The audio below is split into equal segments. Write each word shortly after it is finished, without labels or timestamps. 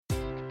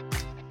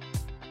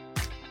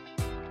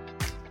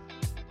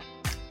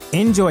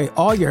Enjoy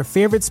all your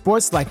favorite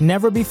sports like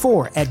never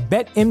before at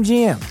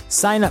BetMGM.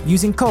 Sign up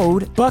using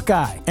code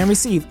Buckeye and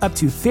receive up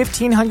to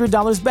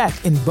 $1,500 back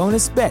in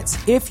bonus bets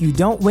if you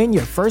don't win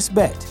your first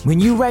bet. When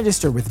you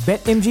register with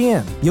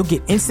BetMGM, you'll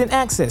get instant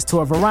access to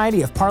a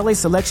variety of parlay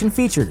selection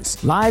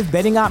features, live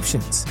betting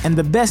options, and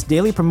the best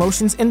daily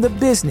promotions in the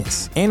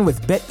business. And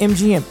with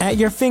BetMGM at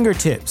your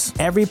fingertips,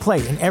 every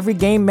play and every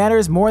game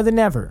matters more than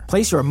ever.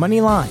 Place your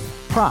money line,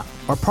 prop,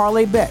 or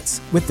parlay bets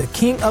with the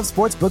king of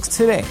sportsbooks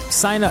today.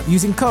 Sign up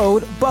using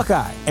code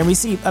Buckeye and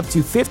receive up to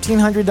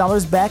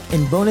 $1,500 back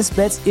in bonus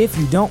bets if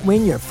you don't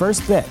win your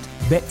first bet.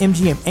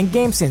 BetMGM and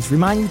GameSense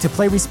remind you to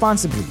play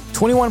responsibly.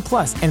 21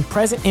 plus and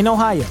present in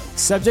Ohio,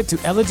 subject to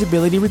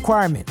eligibility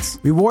requirements.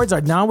 Rewards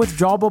are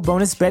non-withdrawable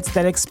bonus bets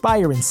that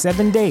expire in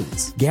 7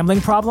 days. Gambling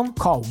problem?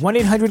 Call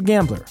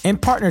 1-800-GAMBLER. In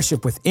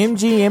partnership with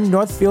MGM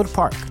Northfield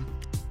Park.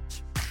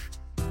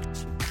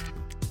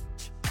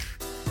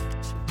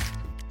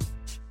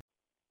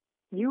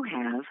 You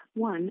have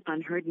one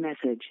unheard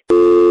message.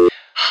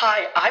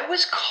 Hi, I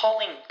was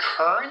calling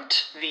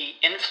Current, the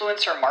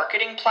influencer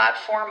marketing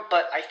platform,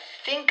 but I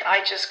think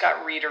I just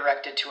got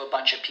redirected to a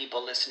bunch of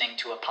people listening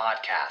to a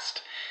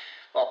podcast.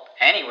 Well,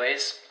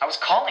 anyways, I was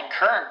calling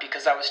Current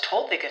because I was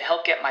told they could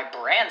help get my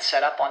brand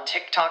set up on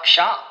TikTok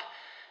Shop,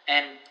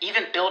 and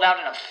even build out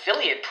an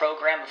affiliate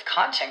program of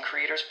content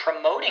creators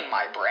promoting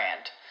my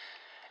brand,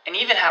 and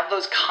even have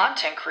those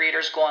content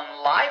creators go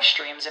on live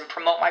streams and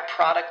promote my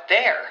product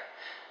there.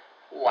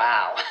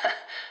 Wow,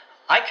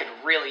 I could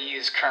really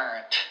use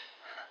Current.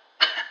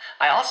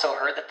 I also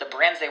heard that the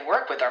brands they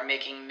work with are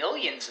making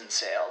millions in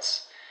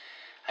sales.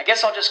 I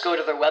guess I'll just go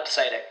to their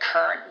website at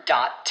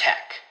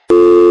current.tech.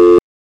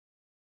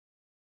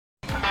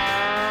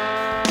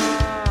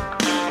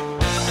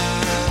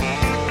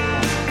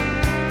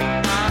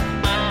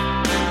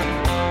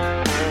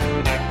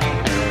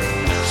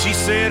 She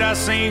said, I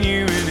seen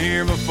you in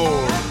here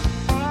before.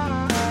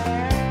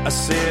 I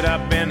said,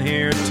 I've been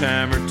here a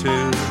time or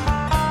two.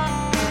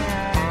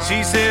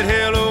 She said,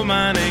 hello,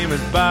 my name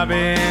is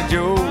Bobby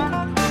Joe.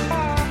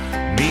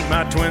 Meet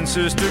my twin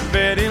sister,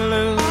 Betty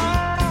Lou.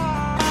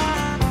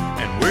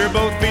 And we're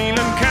both feeling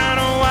kind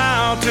of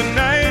wild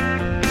tonight.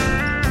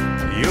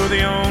 You're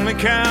the only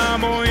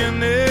cowboy in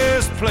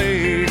this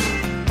place.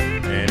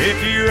 And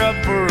if you're up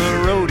for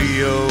a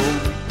rodeo,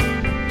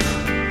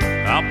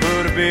 I'll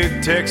put a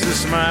big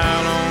Texas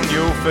smile on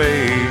your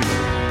face.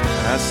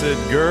 I said,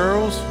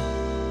 girls,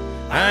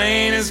 I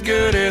ain't as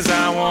good as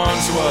I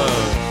once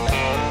was.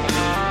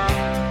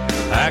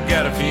 I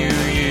got a few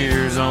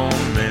years on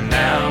me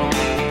now,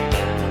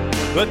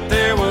 but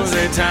there was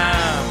a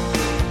time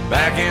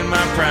back in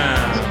my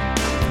prime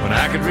when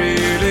I could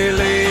really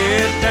lay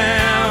it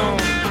down.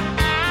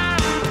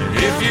 And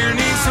if you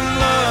need some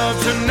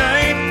love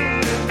tonight,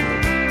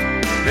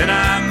 then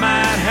I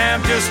might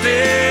have just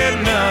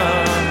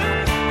enough.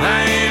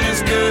 I ain't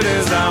as good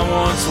as I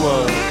once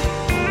was,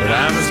 but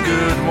I'm as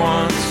good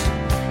once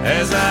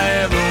as I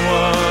ever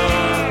was.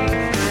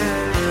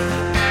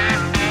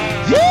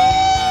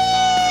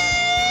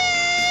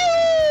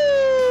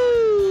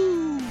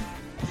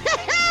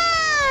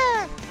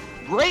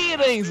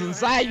 Greetings and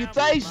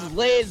salutations,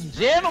 ladies and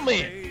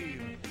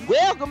gentlemen.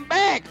 Welcome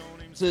back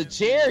to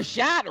Chair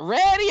Shot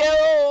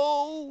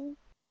Radio.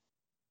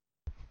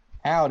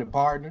 Howdy,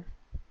 partner.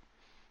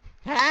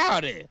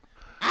 Howdy.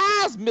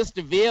 I'm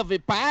Mr.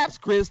 Velvet Pipes,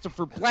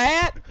 Christopher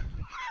Platt,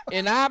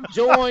 and I'm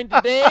joined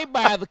today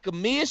by the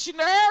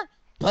Commissioner,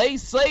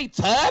 P.C.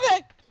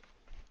 Tubby,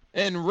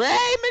 and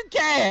Raymond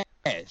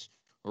Cash.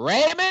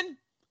 Raymond,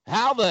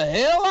 how the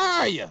hell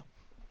are you?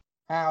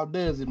 How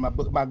does it, my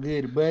good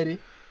buddy?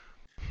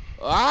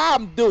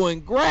 I'm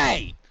doing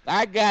great.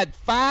 I got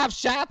 5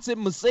 shots in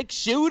my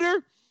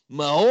 6-shooter.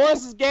 My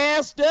horse is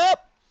gassed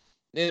up.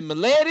 And my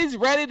lady's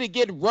ready to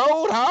get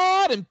rode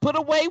hard and put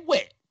away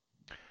wet.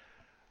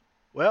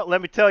 Well,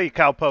 let me tell you,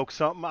 Cowpoke,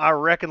 something. I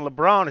reckon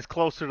LeBron is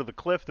closer to the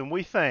cliff than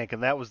we think,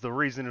 and that was the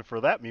reason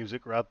for that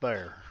music right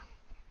there.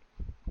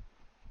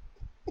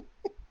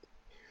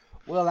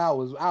 Well, I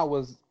was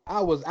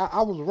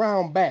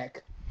round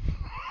back.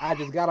 I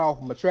just got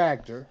off my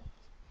tractor.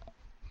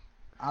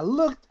 I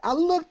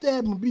looked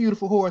at my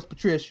beautiful horse,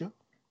 Patricia,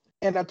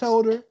 and I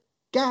told her,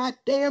 God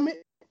damn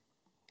it,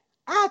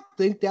 I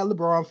think that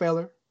LeBron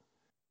feller,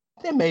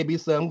 there may be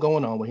something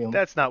going on with him.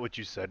 That's not what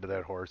you said to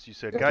that horse. You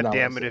said, God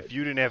damn it, if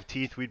you didn't have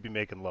teeth, we'd be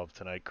making love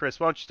tonight. Chris,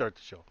 why don't you start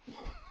the show?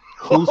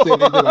 Who said they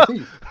didn't have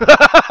teeth?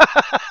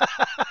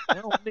 I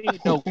don't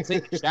need no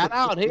teeth. Shout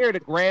out here to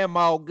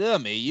Grandma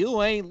Gummy.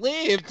 You ain't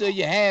lived till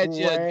you had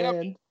your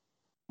gummy.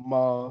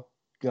 Grandma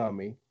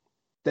Gummy.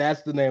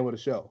 That's the name of the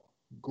show.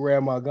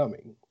 Grandma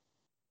Gummy.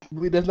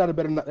 There's not a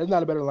better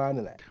line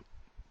than that.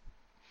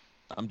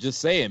 I'm just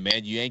saying,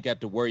 man, you ain't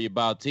got to worry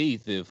about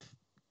teeth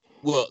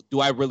well, do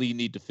I really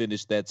need to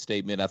finish that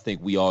statement? I think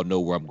we all know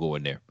where I'm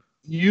going there.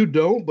 You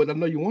don't, but I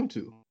know you want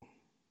to.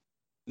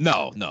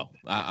 No,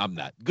 I'm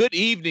not. Good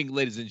evening,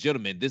 ladies and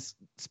gentlemen. This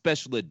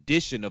special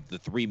edition of the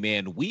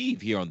 3-Man Weave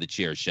here on the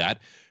Chair Shot,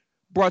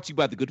 brought to you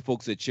by the good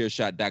folks at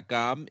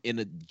chairshot.com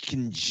in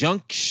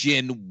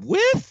conjunction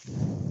with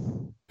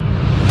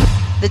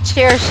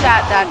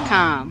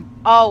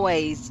TheChairShot.com.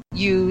 Always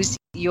use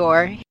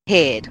your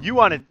head. You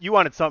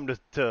wanted something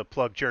to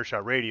plug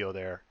Chairshot Radio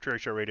there,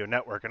 Chairshot Radio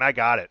Network, and I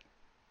got it.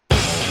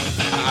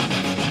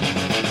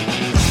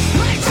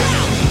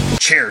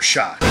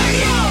 Chairshot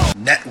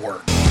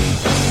Network.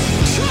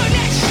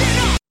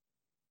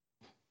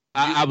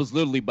 I was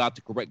literally about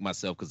to correct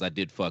myself because I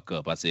did fuck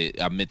up. I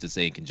meant to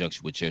say in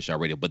conjunction with Chairshot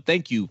Radio, but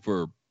thank you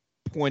for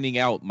pointing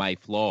out my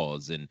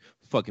flaws and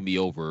fucking me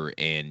over.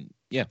 And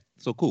yeah,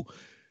 so cool.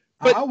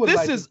 But I would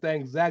like to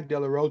thank Zach De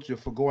La Rocha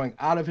for going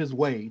out of his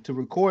way to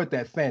record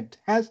that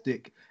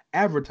fantastic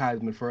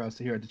advertisement for us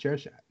here at the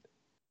Chairshot.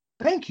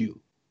 Thank you.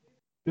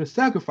 Your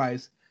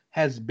sacrifice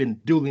has been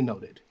duly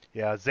noted.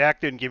 Yeah, Zach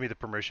didn't give me the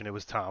permission. It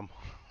was Tom.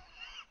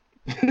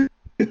 Zach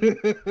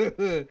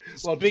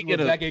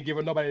ain't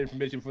giving nobody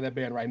permission for that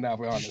band right now, if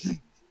we're honest.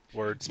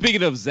 Word.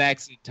 Speaking of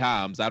Zach's and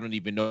Toms, I don't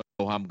even know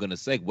how I'm going to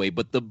segue,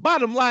 but the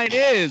bottom line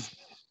is,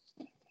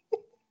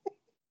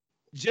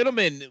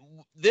 gentlemen,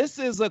 this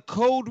is a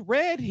code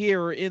red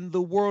here in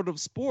the world of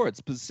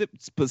sports,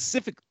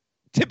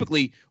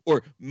 typically,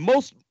 or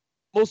most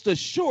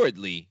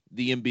assuredly,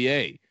 the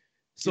NBA.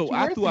 So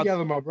I threw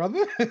together, my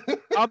brother.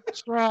 I'm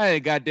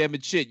trying,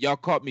 goddammit, shit. Y'all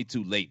caught me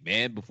too late,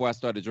 man. Before I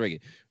started drinking.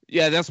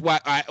 Yeah, that's why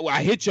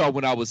I hit y'all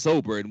when I was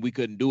sober, and we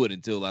couldn't do it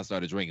until I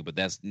started drinking. But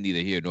that's neither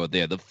here nor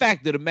there. The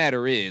fact of the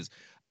matter is,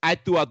 I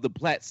threw out the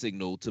plat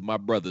signal to my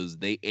brothers.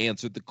 They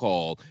answered the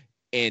call,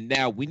 and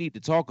now we need to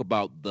talk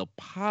about the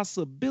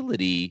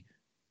possibility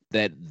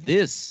that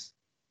this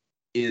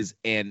is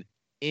an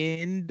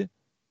end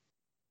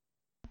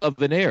of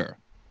an era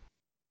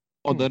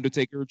on the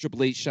Undertaker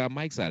Triple H Shawn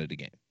Mike side of the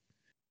game.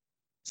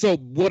 So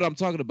what I'm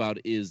talking about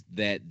is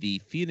that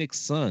the Phoenix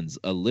Suns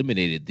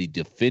eliminated the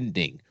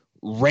defending,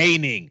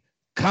 reigning,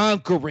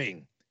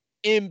 conquering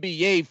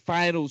NBA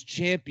Finals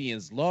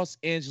champions Los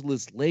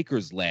Angeles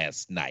Lakers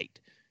last night.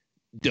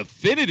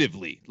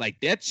 Definitively. Like,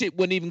 that shit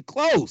wasn't even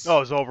close. Oh,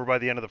 it was over by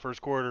the end of the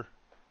first quarter?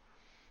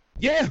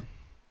 Yeah.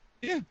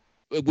 Yeah.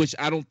 Which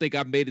I don't think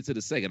I made it to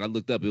the second. I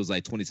looked up, it was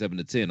like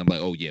 27-10. I'm like,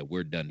 oh yeah,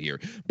 we're done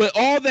here. But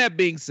all that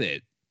being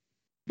said,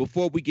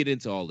 before we get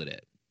into all of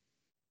that,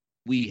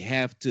 we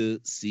have to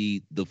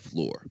see the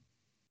floor.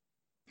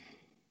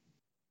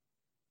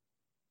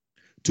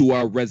 To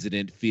our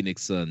resident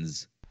Phoenix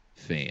Suns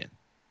fan,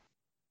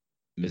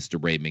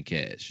 Mr. Raymond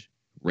Cash.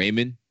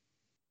 Raymond,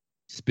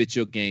 spit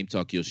your game,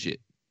 talk your shit.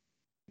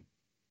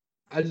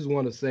 I just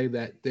want to say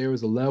that there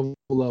is a level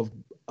of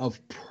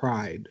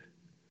pride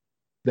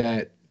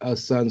that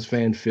us Suns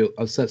fans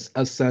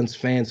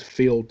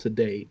feel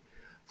today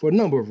for a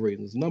number of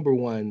reasons. Number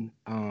one,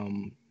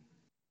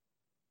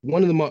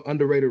 one of the more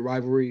underrated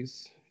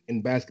rivalries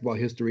in basketball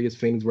history is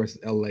Phoenix versus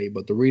LA,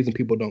 but the reason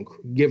people don't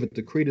give it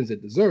the credence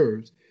it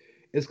deserves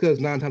is because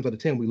 9 times out of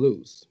 10 we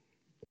lose.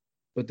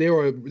 But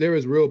there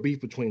is real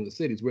beef between the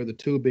cities. We're the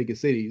two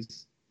biggest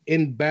cities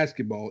in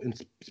basketball, in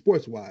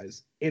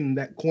sports-wise, in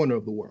that corner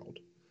of the world.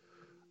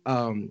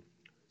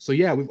 So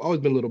yeah, we've always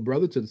been a little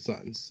brother to the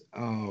Suns.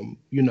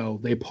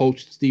 They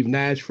poached Steve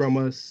Nash from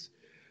us.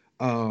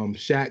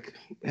 Shaq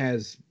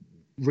has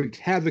wreaked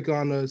havoc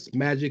on us.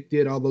 Magic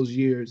did all those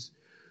years.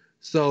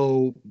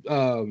 So,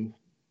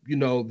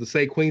 the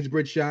say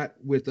Queensbridge shot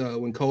with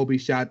when Kobe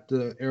shot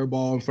the air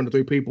ball in front of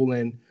 3 people,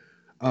 and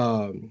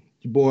your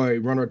boy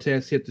Ron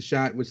Artest hit the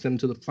shot which sent him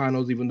to the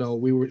finals, even though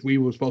we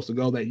were supposed to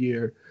go that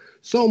year.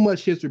 So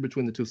much history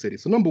between the two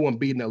cities. So number one,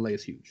 beating LA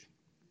is huge.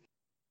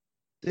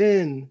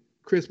 Then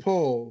Chris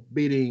Paul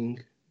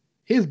beating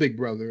his big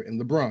brother and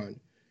LeBron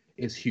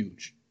is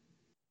huge.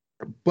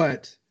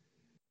 But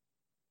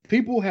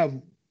people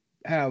have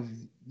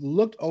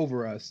looked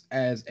over us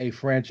as a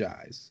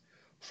franchise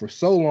for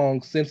so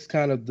long, since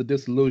kind of the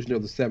disillusion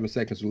of the 7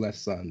 seconds or less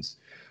Suns.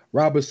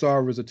 Robert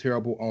Sarver is a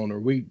terrible owner.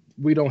 We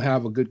don't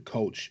have a good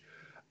coach.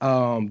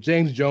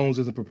 James Jones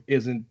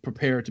isn't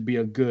prepared to be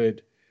a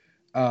good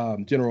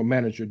general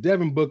manager.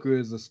 Devin Booker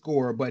is a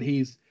scorer, but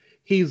he's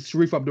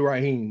Sharif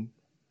Abdul-Rahim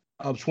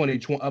of the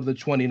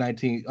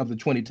 2010s,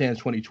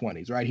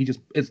 2020s, right?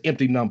 It's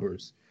empty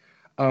numbers.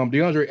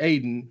 DeAndre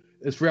Ayton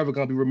is forever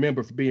going to be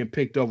remembered for being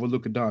picked over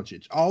Luka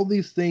Doncic. All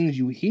these things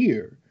you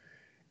hear,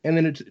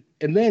 and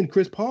then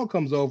Chris Paul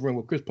comes over, and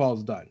what Chris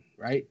Paul's done,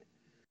 right?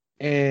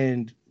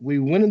 And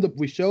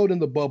we showed in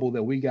the bubble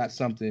that we got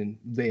something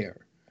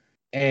there,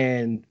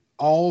 and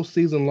all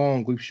season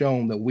long we've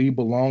shown that we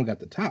belong at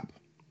the top.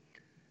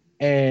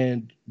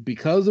 And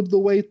because of the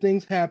way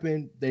things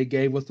happened, they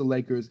gave us the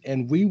Lakers,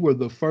 and we were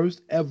the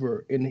first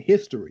ever in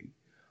history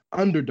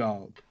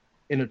underdog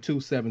in a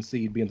 2-7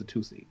 seed being the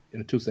 2 seed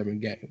in a 2-7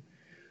 game.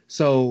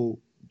 So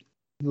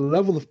the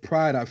level of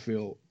pride I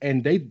feel,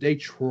 and they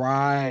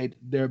tried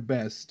their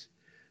best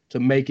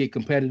to make it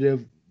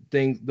competitive.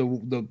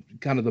 The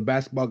kind of the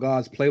basketball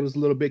gods played us a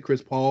little bit.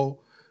 Chris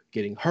Paul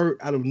getting hurt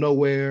out of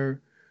nowhere.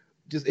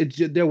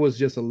 There was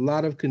just a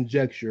lot of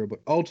conjecture,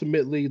 but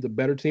ultimately the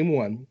better team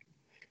won.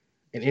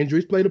 And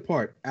injuries played a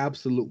part,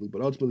 absolutely.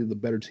 But ultimately, the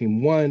better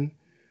team won.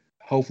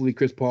 Hopefully,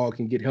 Chris Paul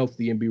can get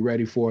healthy and be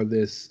ready for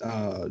this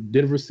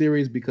Denver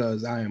series,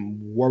 because I am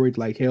worried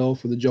like hell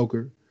for the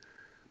Joker.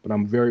 but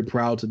I'm very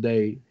proud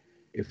today.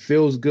 It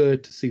feels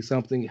good to see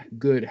something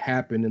good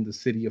happen in the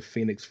city of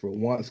Phoenix for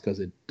once, because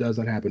it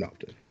doesn't happen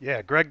often.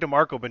 Yeah, Greg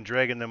DeMarco been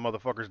dragging them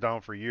motherfuckers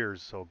down for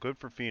years, so good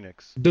for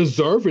Phoenix.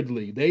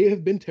 Deservedly. They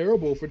have been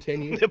terrible for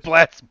 10 years. The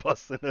Blatt's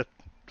busting it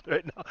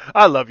right now.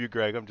 I love you,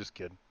 Greg. I'm just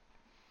kidding.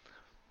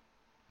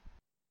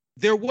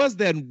 There was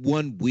that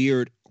one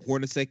weird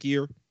Hornacek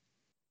year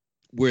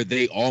where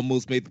they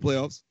almost made the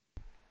playoffs.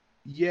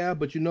 Yeah,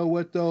 but you know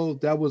what though?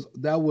 That was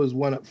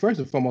one. First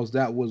and foremost,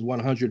 that was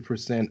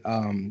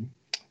 100%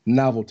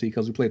 novelty,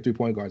 because we played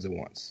 3-point guards at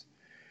once,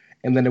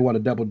 and then they want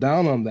to double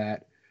down on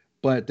that,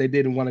 but they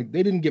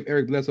didn't give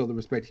Eric Bledsoe the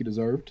respect he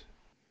deserved.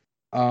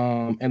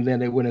 And then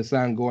they went and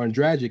signed Goran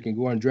Dragic, and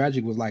Goran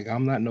Dragic was like,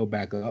 "I'm not no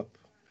backup,"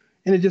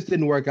 and it just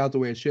didn't work out the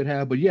way it should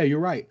have. But yeah, you're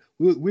right.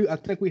 I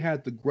think we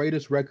had the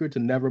greatest record to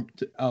not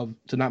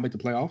make the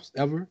playoffs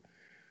ever.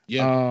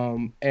 Yeah.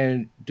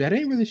 And that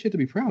ain't really shit to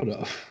be proud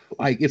of.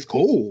 Like, it's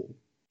cool,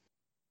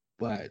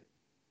 but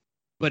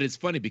it's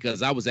funny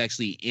because I was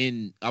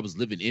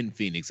living in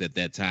Phoenix at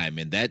that time,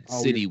 and that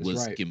city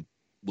was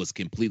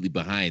completely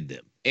behind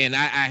them. And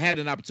I had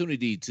an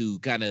opportunity to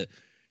kind of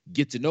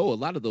get to know a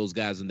lot of those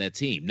guys on that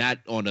team, not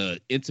on an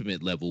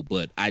intimate level,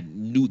 but I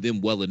knew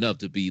them well enough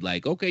to be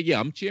like, okay, yeah,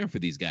 I'm cheering for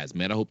these guys,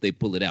 man. I hope they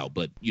pull it out.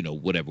 But,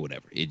 whatever.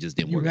 It just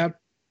didn't work.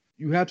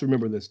 You have to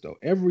remember this, though.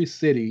 Every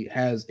city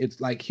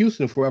it's like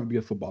Houston will forever be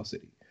a football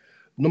city.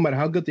 No matter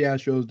how good the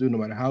Astros do, no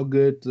matter how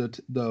good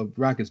the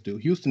Rockets do,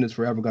 Houston is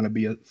forever going to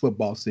be a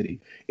football city.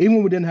 Even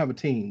when we didn't have a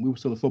team, we were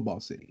still a football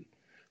city.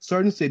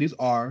 Certain cities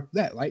are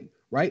that,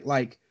 right?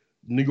 Like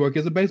New York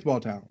is a baseball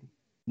town.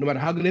 No matter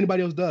how good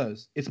anybody else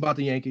does, it's about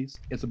the Yankees.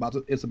 It's about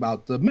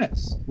the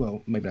Mets.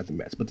 Well, maybe not the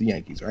Mets, but the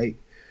Yankees, right?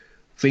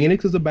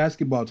 Phoenix is a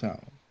basketball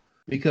town,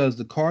 because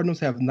the Cardinals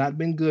have not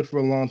been good for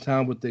a long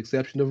time, with the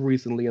exception of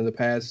recently in the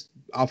past,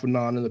 off and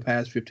on in the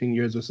past 15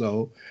 years or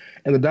so.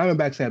 And the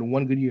Diamondbacks had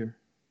one good year.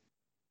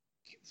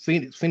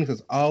 Phoenix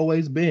has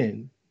always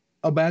been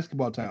a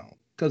basketball town,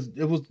 because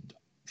it was,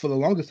 for the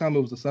longest time,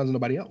 it was the Suns and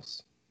nobody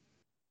else.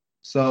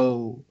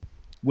 So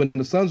when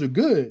the Suns are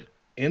good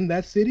in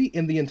that city,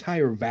 in the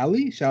entire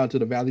valley, shout out to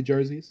the Valley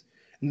jerseys,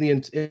 in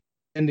the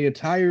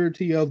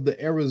entirety of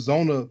the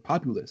Arizona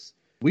populace,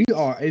 we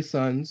are a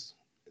Suns.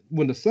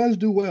 When the Suns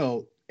do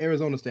well,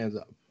 Arizona stands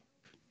up.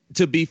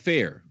 To be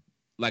fair,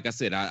 like I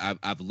said,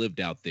 I've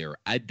lived out there.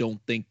 I don't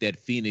think that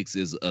Phoenix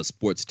is a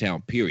sports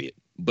town, period.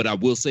 But I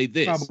will say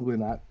this. Probably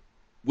not.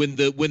 When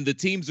the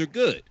teams are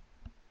good,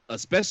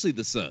 especially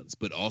the Suns,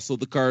 but also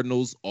the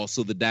Cardinals,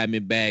 also the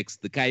Diamondbacks,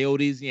 the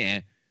Coyotes, yeah.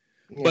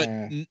 But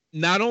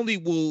not only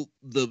will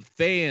the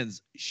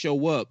fans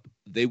show up,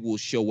 they will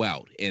show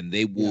out, and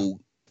they will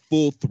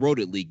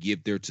full-throatedly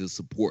give their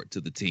support to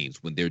the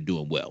teams when they're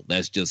doing well.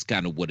 That's just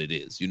kind of what it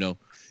is,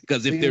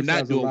 Because if they're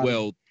not doing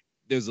well,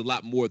 there's a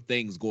lot more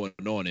things going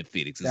on in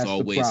Phoenix. It's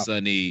always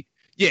sunny.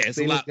 Yeah, it's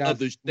Phoenix, a lot of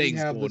other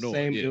things going on. We have the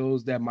same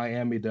ills that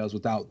Miami does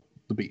without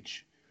the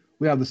beach.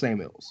 We have the same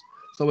ills.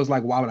 So it's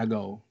like, why would I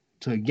go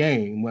to a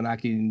game when I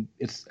can?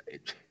 It's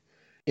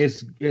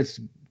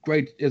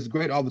great. It's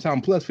great all the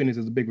time. Plus, Phoenix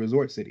is a big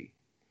resort city,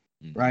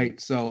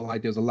 right? So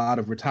like, there's a lot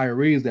of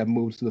retirees that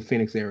move to the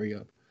Phoenix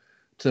area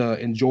to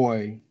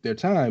enjoy their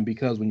time,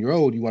 because when you're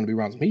old, you want to be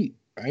around some heat,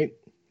 right?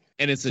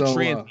 And it's a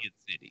transient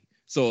city.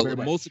 So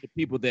most of the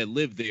people that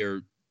live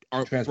there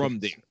aren't from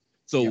there.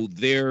 So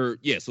their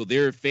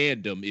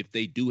fandom, if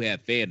they do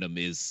have fandom,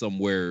 is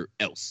somewhere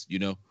else,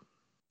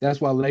 That's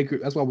why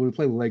when we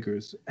play the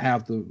Lakers,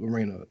 half the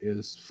arena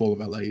is full of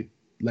LA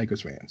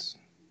Lakers fans.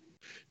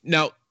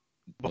 Now,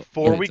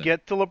 before we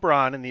get to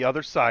LeBron and the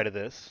other side of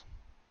this,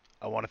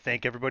 I want to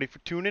thank everybody for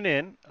tuning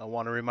in. I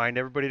want to remind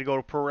everybody to go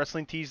to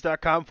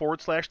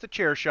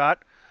ProWrestlingTees.com/thechairshot.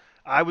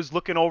 I was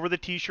looking over the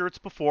T-shirts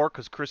before,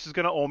 because Chris is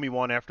going to owe me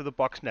one after the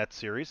Bucks Nets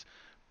series.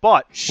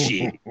 But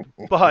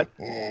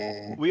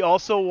we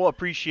also will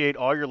appreciate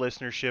all your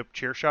listenership,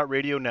 Chairshot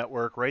Radio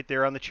Network, right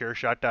there on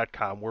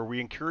thechairshot.com, where we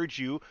encourage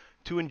you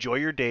to enjoy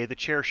your day the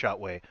Chairshot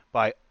way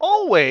by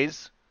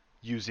always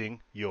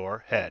using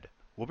your head.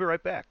 We'll be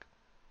right back.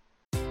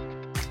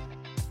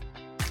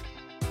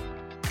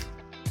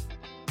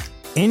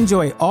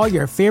 Enjoy all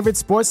your favorite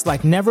sports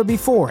like never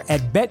before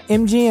at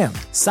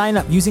BetMGM. Sign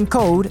up using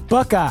code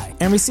Buckeye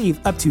and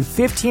receive up to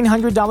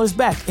 $1,500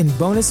 back in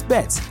bonus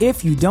bets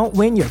if you don't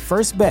win your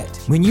first bet.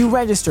 When you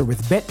register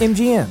with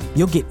BetMGM,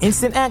 you'll get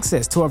instant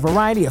access to a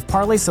variety of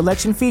parlay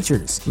selection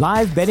features,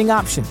 live betting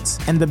options,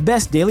 and the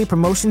best daily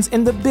promotions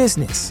in the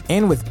business.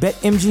 And with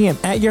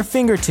BetMGM at your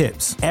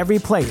fingertips, every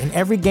play and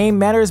every game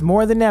matters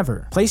more than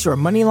ever. Place your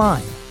money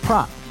line,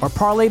 prop, or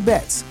parlay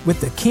bets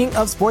with the king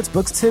of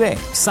sportsbooks today.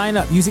 Sign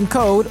up using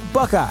code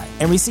Buckeye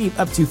and receive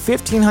up to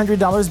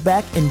 $1,500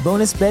 back in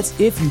bonus bets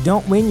if you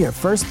don't win your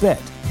first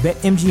bet.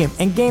 BetMGM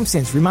and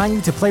GameSense remind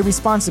you to play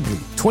responsibly.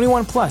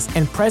 21 plus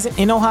and present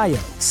in Ohio,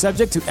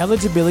 subject to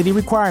eligibility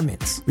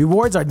requirements.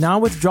 Rewards are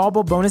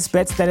non-withdrawable bonus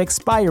bets that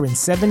expire in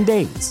 7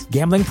 days.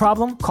 Gambling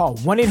problem? Call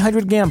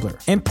 1-800-GAMBLER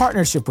in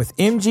partnership with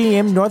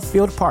MGM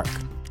Northfield Park.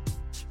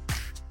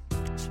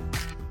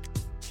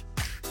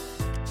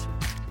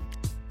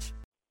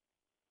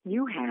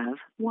 You have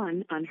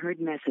one unheard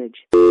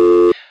message.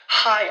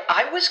 Hi,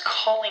 I was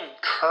calling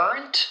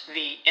Current,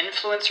 the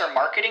influencer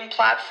marketing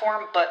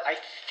platform, but I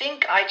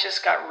think I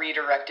just got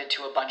redirected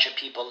to a bunch of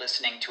people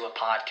listening to a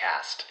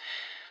podcast.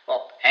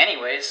 Well,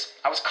 anyways,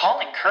 I was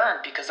calling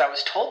Current because I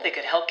was told they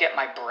could help get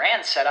my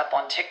brand set up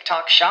on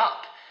TikTok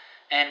Shop,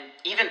 and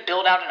even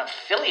build out an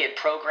affiliate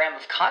program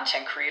of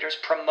content creators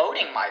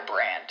promoting my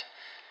brand,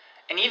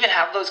 and even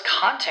have those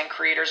content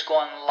creators go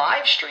on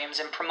live streams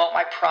and promote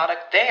my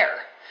product there.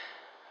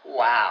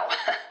 Wow,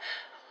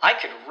 I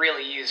could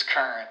really use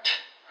Current.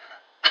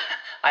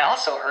 I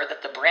also heard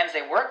that the brands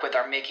they work with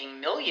are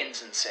making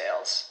millions in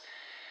sales.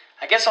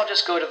 I guess I'll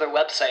just go to their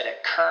website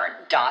at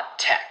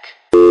current.tech.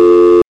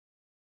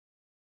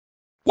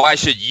 Why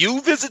should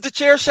you visit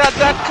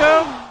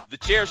thechairshot.com?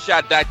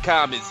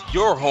 Thechairshot.com is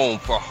your home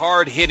for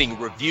hard-hitting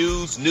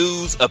reviews,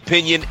 news,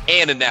 opinion,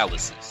 and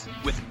analysis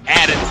with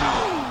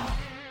attitude.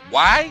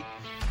 Why?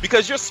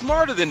 Because you're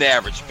smarter than the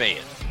average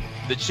fan.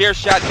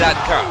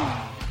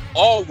 Thechairshot.com.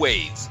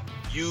 Always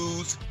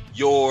use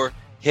your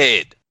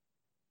head.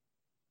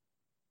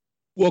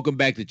 Welcome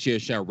back to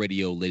Chairshot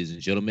Radio, ladies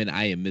and gentlemen.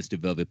 I am Mr.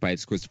 Velvet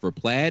Pipes, Christopher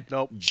Platt.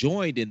 Nope.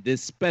 Joined in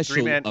this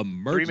special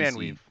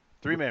emergency.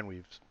 Three-man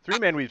weave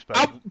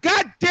special.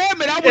 God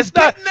damn it, I was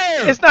getting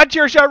there. It's not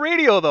Chairshot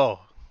Radio, though.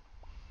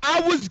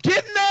 I was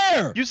getting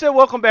there. You said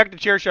welcome back to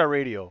Chairshot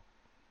Radio.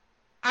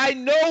 I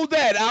know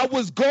that. I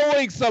was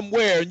going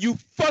somewhere, and you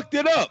fucked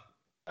it up.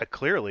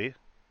 Clearly.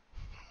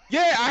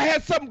 Yeah, I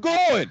had something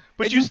going,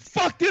 but you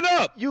fucked it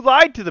up. You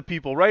lied to the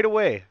people right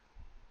away.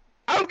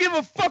 I don't give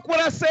a fuck what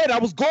I said. I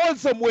was going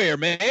somewhere,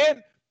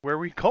 man. Where are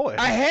we going?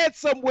 I had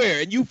somewhere,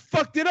 and you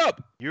fucked it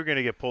up. You're going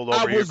to get pulled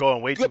over. You're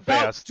going way too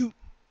fast.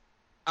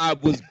 I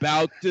was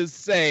about to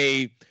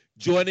say,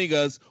 joining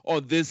us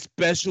on this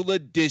special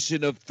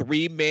edition of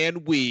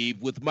Three-Man Weave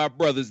with my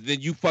brothers,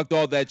 then you fucked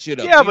all that shit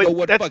up. Yeah, you but know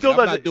what? that still I'm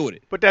doesn't, not doing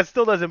it. But that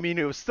still doesn't mean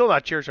it was still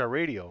not Chairshot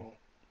Radio.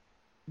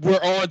 We're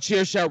on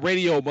Chairshot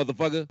Radio,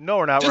 motherfucker. No,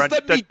 we're not. Just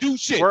let me do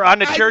shit. We're on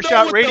the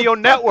Chairshot Radio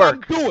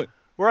Network. I'm doing.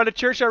 We're on the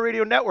Chairshot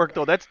Radio Network,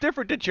 though. That's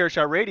different than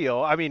Chairshot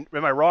Radio. I mean,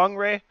 am I wrong,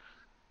 Ray?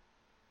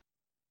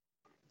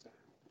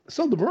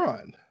 So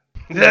LeBron.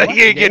 You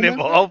ain't getting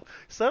involved.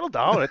 Settle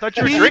down. I thought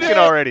you were drinking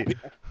already.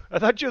 I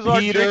thought you was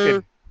on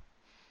drinking.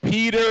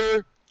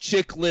 Peter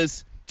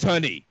Chickless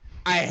Tunney.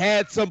 I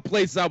had some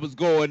place I was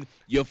going.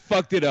 You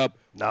fucked it up.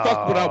 No,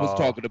 Fuck what I was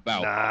talking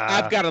about. Nah.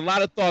 I've got a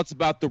lot of thoughts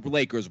about the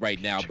Lakers right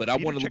now, but I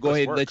want to go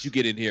ahead and let you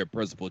get in here,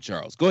 Principal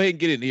Charles. Go ahead and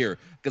get in here,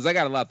 because I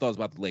got a lot of thoughts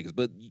about the Lakers.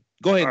 But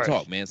go ahead and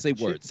talk, man. Say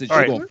words. Since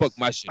you're going to fuck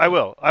my shit I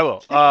will. I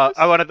want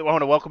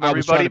to welcome everybody. I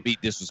was trying to be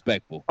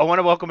disrespectful. I want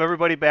to welcome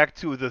everybody back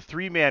to the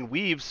Three-Man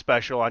Weave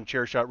special on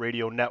Chairshot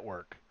Radio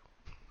Network.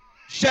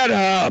 Shut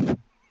up.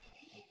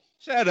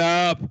 Shut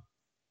up.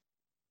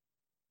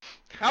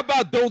 How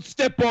about don't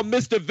step on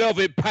Mr.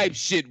 Velvet Pipe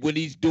shit when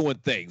he's doing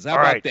things? How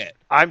about that?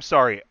 I'm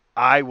sorry.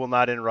 I will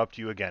not interrupt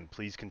you again.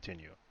 Please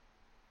continue.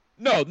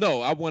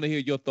 No. I want to hear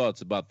your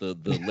thoughts about the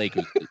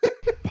Lakers.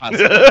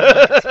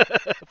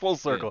 Full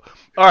circle.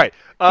 All right.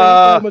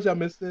 How much I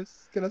missed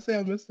this? Can I say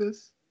I missed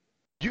this?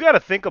 You got to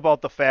think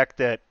about the fact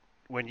that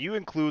when you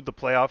include the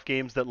playoff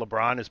games that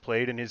LeBron has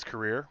played in his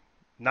career,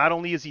 not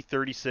only is he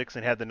 36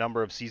 and had the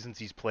number of seasons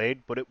he's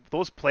played, but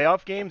those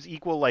playoff games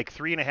equal like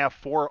 3.5,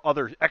 4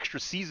 other extra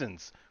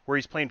seasons where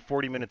he's playing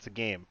 40 minutes a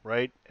game,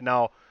 right?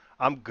 Now,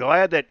 I'm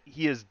glad that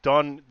he has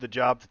done the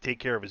job to take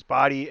care of his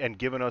body and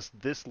given us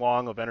this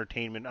long of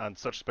entertainment on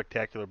such a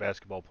spectacular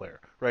basketball player,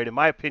 right? In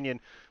my opinion,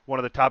 one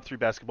of the top 3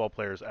 basketball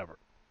players ever.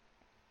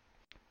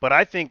 But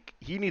I think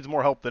he needs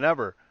more help than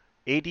ever.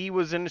 AD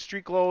was in the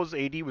street clothes.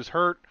 AD was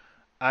hurt.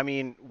 I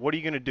mean, what are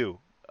you going to do?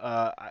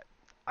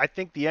 I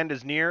think the end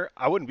is near.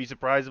 I wouldn't be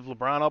surprised if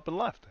LeBron up and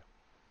left.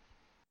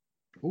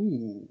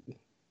 Ooh.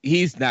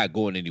 He's not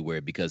going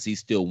anywhere because he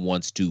still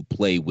wants to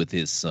play with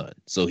his son.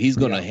 So he's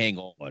going to hang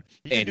on.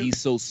 And he's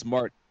so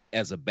smart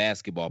as a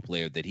basketball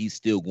player that he's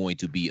still going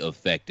to be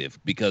effective.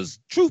 Because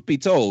truth be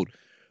told,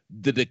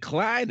 the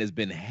decline has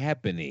been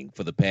happening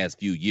for the past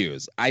few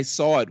years. I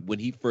saw it when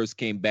he first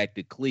came back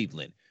to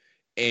Cleveland.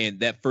 And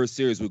that first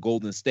series with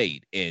Golden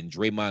State, and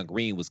Draymond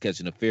Green was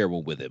catching a fair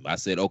one with him. I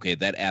said, okay,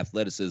 that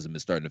athleticism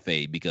is starting to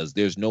fade because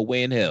there's no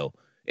way in hell,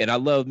 and I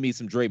love me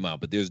some Draymond,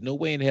 but there's no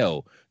way in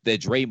hell that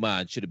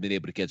Draymond should have been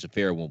able to catch a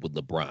fair one with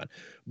LeBron.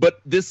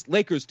 But this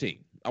Lakers team,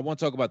 I want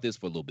to talk about this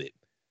for a little bit.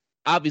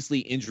 Obviously,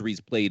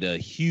 injuries played a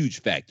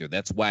huge factor.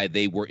 That's why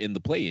they were in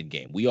the play-in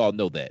game. We all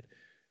know that.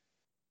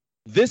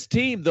 This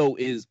team, though,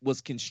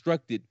 was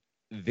constructed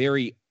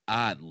very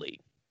oddly.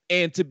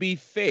 And to be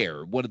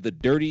fair, one of the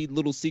dirty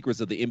little secrets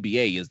of the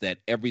NBA is that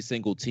every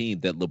single team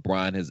that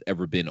LeBron has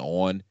ever been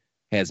on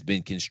has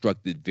been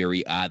constructed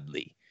very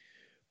oddly.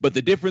 But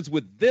the difference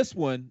with this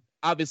one,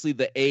 obviously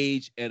the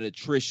age and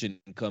attrition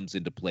comes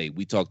into play.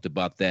 We talked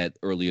about that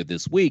earlier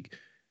this week,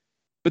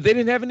 but they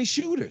didn't have any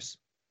shooters.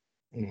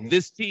 Mm-hmm.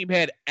 This team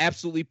had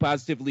absolutely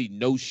positively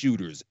no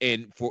shooters.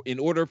 And in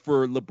order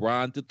for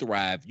LeBron to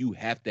thrive, you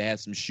have to have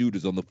some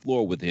shooters on the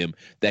floor with him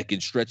that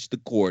can stretch the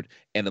court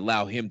and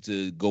allow him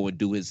to go and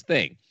do his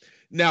thing.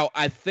 Now,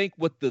 I think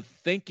what the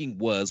thinking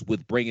was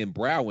with bringing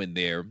Brow in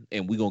there,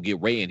 and we're going to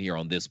get Ray in here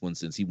on this one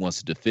since he wants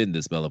to defend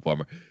this Melon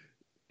Farmer,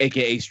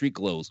 a.k.a. Street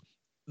Clothes.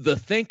 The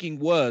thinking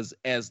was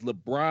as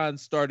LeBron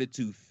started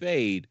to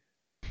fade,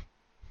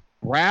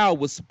 Brow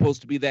was supposed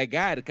to be that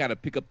guy to kind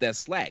of pick up that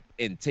slack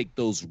and take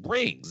those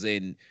rings.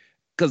 And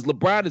because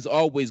LeBron is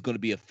always going to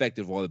be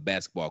effective on the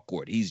basketball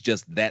court. He's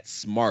just that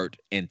smart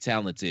and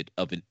talented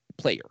of a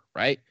player,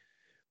 right?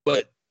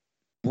 But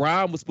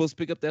Brown was supposed to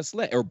pick up that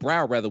slack, or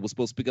Brow rather was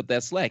supposed to pick up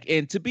that slack.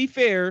 And to be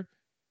fair,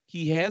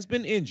 he has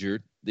been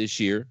injured this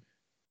year,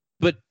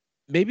 but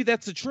maybe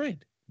that's a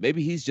trend.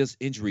 Maybe he's just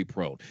injury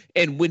prone.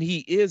 And when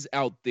he is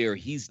out there,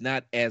 he's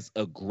not as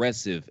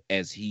aggressive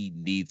as he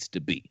needs to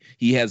be.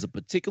 He has a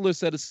particular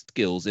set of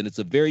skills, and it's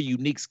a very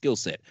unique skill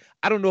set.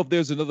 I don't know if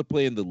there's another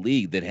player in the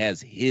league that has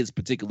his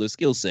particular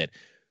skill set,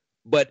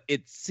 but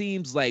it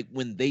seems like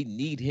when they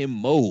need him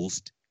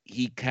most,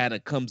 he kind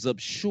of comes up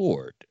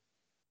short.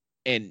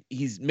 And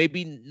he's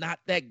maybe not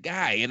that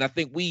guy. And I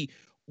think we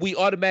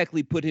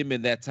automatically put him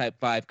in that type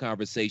 5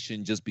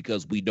 conversation just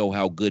because we know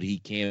how good he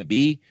can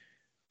be.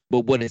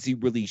 But what has he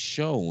really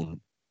shown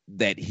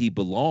that he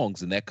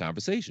belongs in that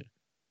conversation?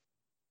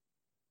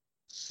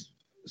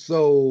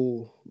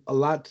 So a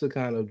lot to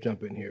kind of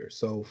jump in here.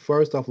 So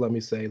first off, let me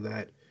say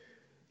that,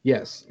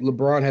 yes,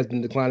 LeBron has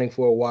been declining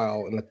for a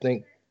while. And I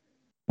think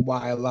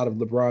why a lot of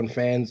LeBron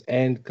fans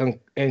and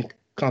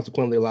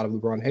consequently a lot of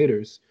LeBron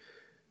haters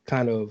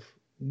kind of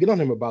get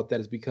on him about that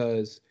is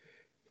because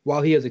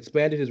while he has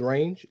expanded his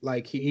range,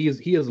 like he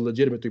is a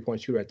legitimate 3-point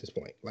shooter at this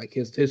point. Like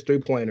his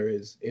 3-pointer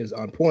is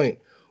on point,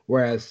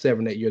 whereas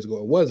 7-8 years ago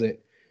it wasn't.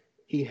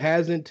 He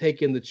hasn't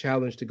taken the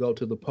challenge to go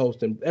to the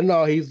post, and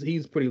no,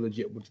 he's pretty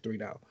legit with 3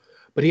 now.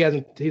 But he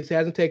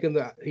hasn't taken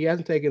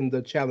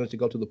the challenge to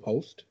go to the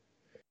post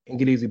and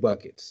get easy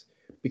buckets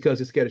because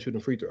he's scared of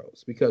shooting free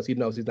throws because he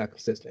knows he's not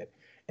consistent,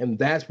 and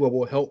that's what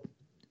will help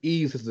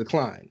ease his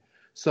decline.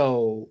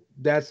 So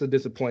that's a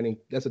disappointment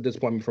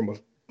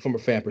from a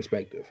fan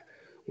perspective.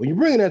 When you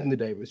bring in Anthony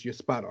Davis, you're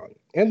spot on.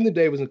 Anthony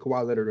Davis and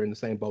Kawhi Leonard are in the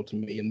same boat to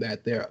me in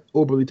that they're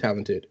uberly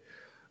talented.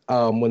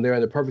 When they're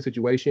in the perfect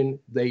situation,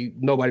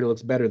 nobody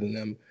looks better than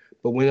them.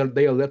 But when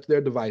they are left to their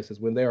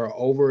devices, when they are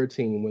over a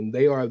team, when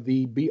they are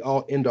the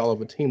be-all, end-all of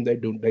a team, they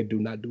do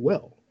not do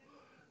well.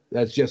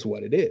 That's just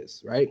what it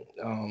is, right?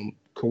 When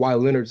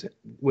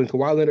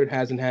Kawhi Leonard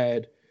hasn't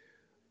had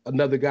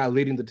another guy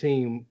leading the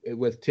team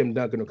with Tim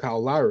Duncan or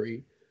Kyle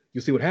Lowry, you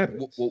see what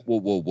happens.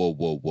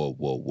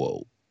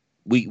 Whoa.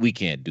 We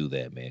can't do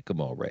that, man. Come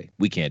on, Ray.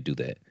 We can't do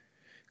that.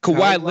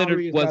 Kawhi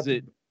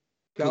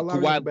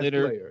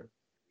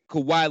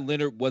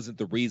Leonard wasn't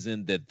the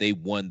reason that they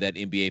won that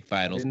NBA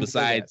Finals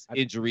besides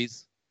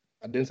injuries.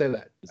 I didn't say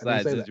that.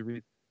 Besides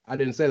injuries. I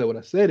didn't say that. What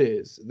I said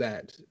is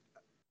that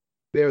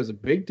there is a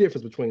big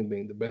difference between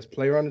being the best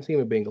player on the team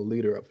and being a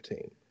leader of a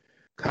team.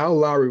 Kyle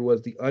Lowry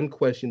was the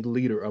unquestioned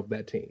leader of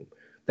that team.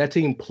 That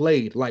team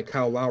played like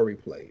Kyle Lowry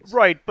plays.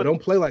 Right, but they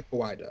don't play like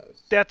Kawhi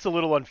does. That's a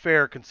little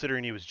unfair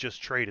considering he was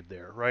just traded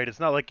there, right? It's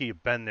not like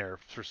he'd been there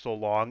for so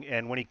long.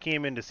 And when he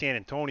came into San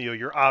Antonio,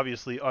 you're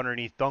obviously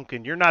underneath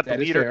Duncan. You're not the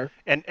leader.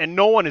 And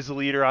no one is the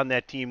leader on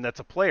that team that's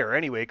a player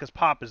anyway, because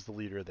Pop is the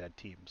leader of that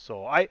team.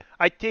 So I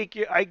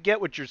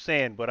get what you're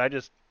saying, but I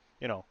just,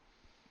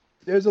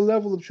 There's a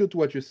level of truth to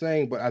what you're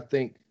saying, but I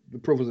think the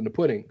proof is in the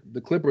pudding.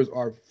 The Clippers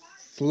are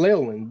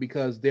flailing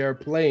because they're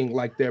playing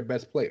like their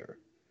best player.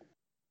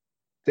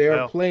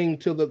 They're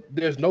playing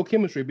there's no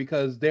chemistry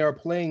because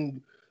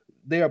teams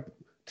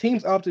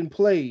often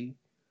play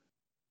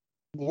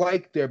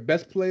like their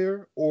best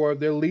player or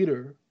their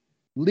leader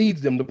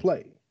leads them to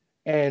play.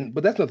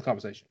 But that's not the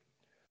conversation.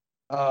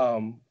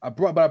 I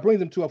bring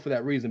them two up for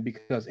that reason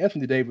because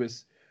Anthony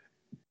Davis,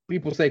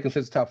 people say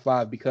considers top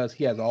 5 because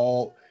he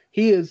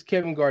is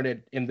Kevin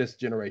Garnett in this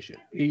generation.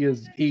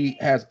 He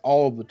has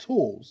all of the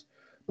tools,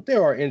 but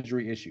there are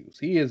injury issues.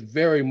 He is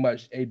very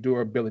much a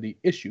durability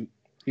issue.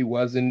 He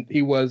was in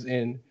New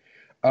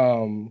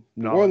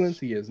Orleans.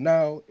 He is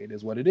now. It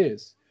is what it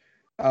is.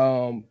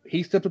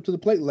 He stepped up to the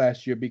plate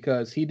last year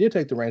because he did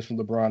take the reins from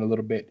LeBron a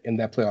little bit in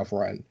that playoff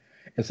run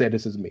and said,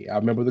 "This is me." I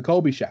remember the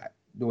Kobe shot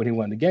when he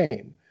won the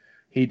game.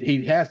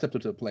 He has stepped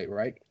up to the plate,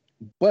 right?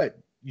 But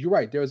you're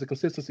right. There is a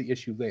consistency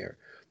issue there.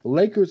 The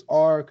Lakers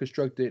are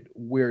constructed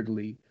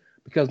weirdly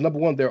because, number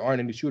one, there aren't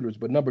any shooters.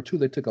 But number two,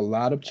 they took a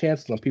lot of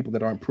chances on people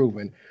that aren't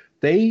proven.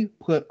 They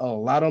put a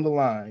lot on the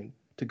line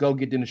to go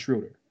get Dennis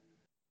Schroeder.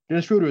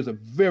 Dennis Schroeder is a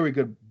very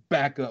good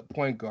backup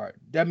point guard.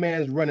 That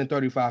man's running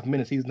 35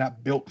 minutes. He's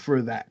not built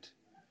for that.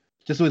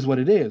 Just is what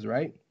it is,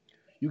 right?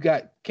 You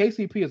got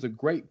KCP is a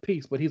great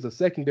piece, but he's a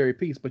secondary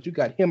piece. But you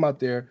got him out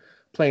there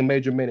playing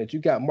major minutes.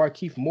 You got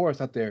Markieff Morris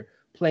out there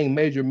playing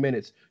major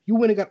minutes. You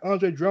went and got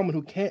Andre Drummond,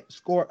 who can't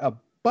score a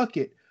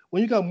bucket.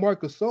 When you got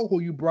Marc Gasol, who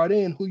you brought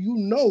in, who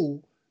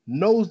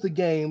knows the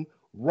game,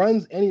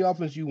 runs any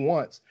offense you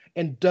want,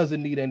 and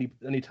doesn't need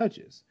any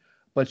touches.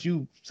 But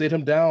you sit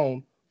him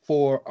down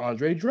for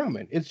Andre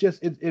Drummond. It's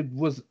just it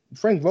was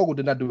Frank Vogel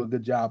did not do a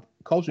good job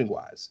coaching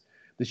wise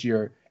this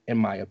year, in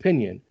my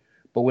opinion.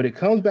 But when it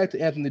comes back to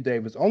Anthony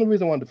Davis, the only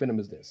reason I want to defend him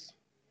is this.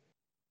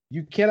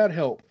 you cannot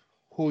help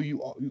who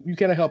you are. You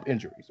cannot help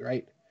injuries,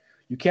 right?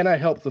 You cannot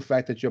help the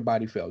fact that your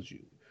body fails you.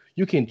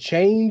 You can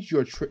change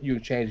your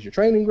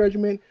training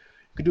regimen.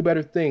 You can do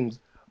better things,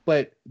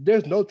 but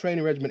there's no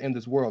training regimen in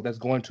this world that's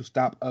going to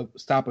stop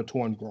a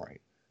torn groin,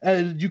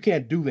 and you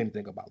can't do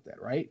anything about that,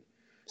 right?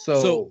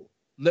 So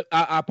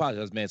I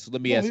apologize, man. So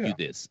let me ask you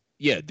this.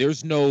 Yeah,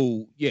 there's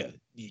no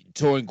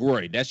torn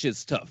groin. That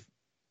shit's tough.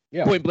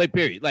 Yeah. Point blank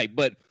period. Like,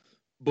 but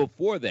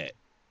before that,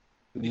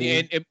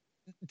 and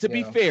to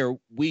be fair,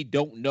 we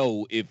don't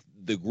know if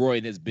the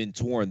groin has been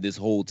torn this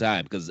whole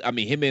time, because I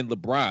mean, him and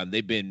LeBron,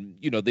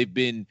 they've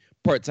been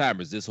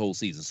part-timers this whole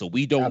season, so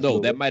we don't know.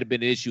 That might have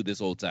been an issue this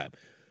whole time.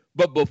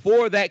 But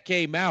before that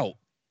came out,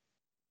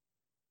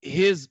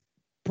 his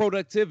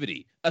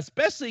productivity,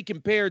 especially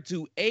compared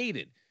to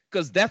Aiden,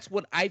 because that's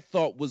what I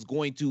thought was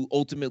going to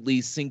ultimately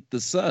sink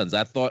the Suns.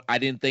 I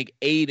didn't think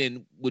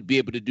Aiden would be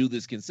able to do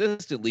this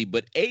consistently,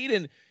 but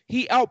Aiden,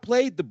 he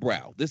outplayed the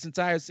Brow this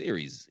entire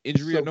series,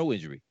 injury or no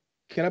injury.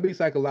 Can I be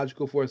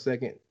psychological for a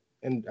second?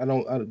 And I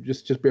don't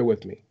just bear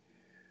with me.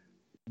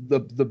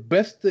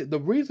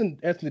 The reason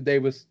Anthony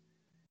Davis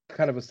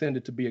kind of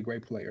ascended to be a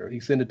great player, he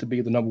ascended to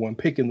be the number one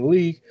pick in the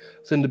league,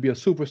 ascended to be a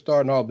superstar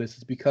and all this,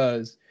 is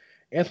because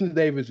Anthony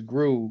Davis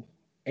grew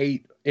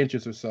 8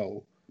 inches or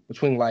so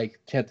between like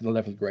 10th and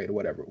 11th grade or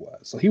whatever it was.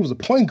 So he was a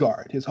point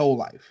guard his whole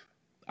life.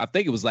 I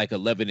think it was like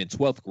 11th and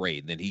 12th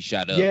grade, and then he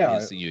shot up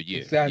his senior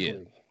year.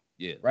 Exactly.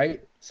 Yeah.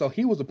 Right? So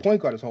he was a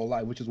point guard his whole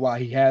life, which is why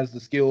he has the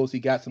skills. He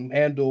got some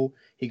handle.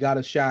 He got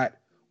a shot.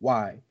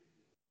 Why?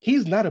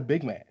 He's not a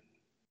big man,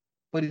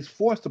 but he's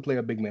forced to play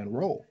a big man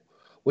role,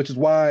 which is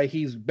why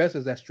he's best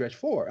as that stretch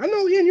four. I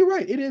know, and you're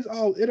right. It is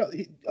all.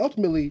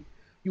 Ultimately,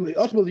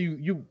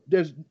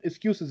 there's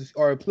excuses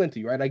are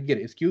plenty, right? I get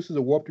it. Excuses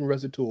are warped and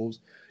rusted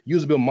tools,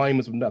 usable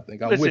monuments of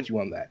nothing. I'm with you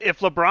on that. If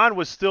LeBron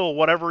was still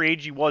whatever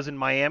age he was in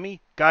Miami,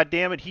 God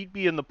damn it, he'd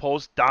be in the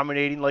post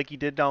dominating like he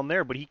did down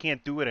there, but he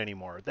can't do it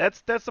anymore.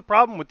 That's the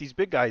problem with these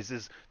big guys,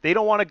 is they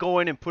don't want to go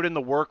in and put in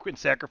the work and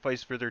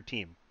sacrifice for their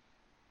team.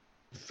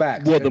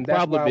 Facts. Well, the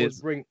problem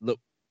is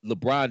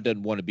LeBron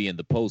doesn't want to be in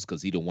the post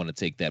because he don't want to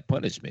take that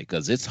punishment,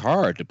 because it's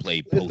hard to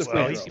play post.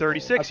 Well, he's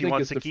 36. He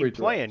wants to keep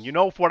playing. You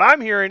know, what I'm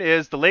hearing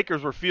is the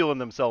Lakers were feeling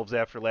themselves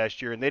after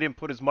last year, and they didn't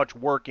put as much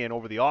work in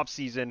over the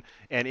offseason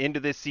and into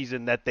this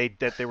season that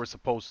they were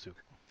supposed to.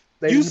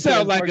 You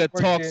sound like a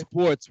talk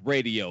sports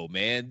radio,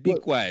 man. Be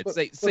quiet.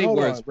 Say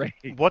words, Ray.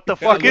 What the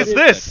fuck is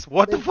this?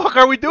 What the fuck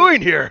are we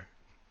doing here?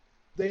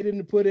 They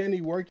didn't put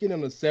any work in a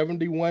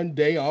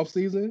 71-day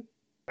offseason.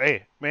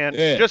 Hey, man,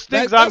 just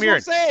things I'm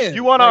hearing.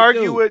 You want to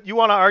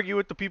argue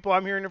with the people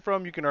I'm hearing it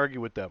from? You can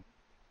argue with them.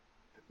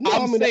 No,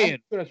 I'm sure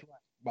that's right.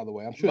 By the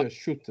way, I'm sure there's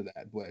truth to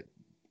that, but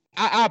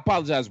I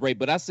apologize, Ray,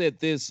 but I said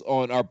this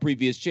on our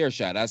previous chair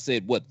shot. I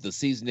said the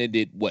season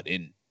ended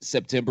in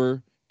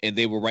September, and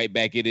they were right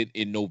back in it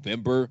in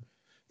November.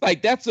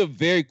 Like, that's a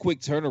very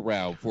quick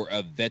turnaround for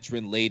a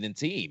veteran-laden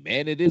team,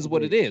 man. It is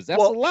what it is.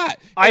 That's a lot.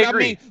 I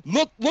agree. I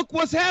mean, look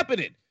what's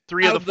happening.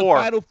 3 of the 4.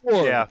 Final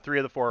four. Yeah, 3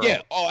 of the 4.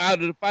 Yeah, out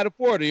of the Final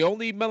Four, the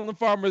only Melon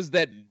Farmers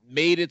that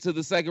made it to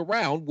the second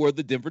round were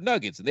the Denver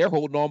Nuggets, and they're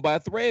holding on by a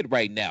thread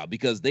right now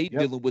because they're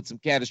dealing with some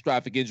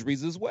catastrophic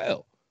injuries as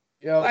well.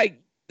 Yeah, like,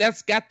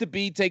 that's got to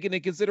be taken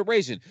into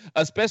consideration,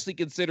 especially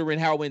considering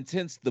how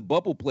intense the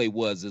bubble play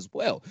was as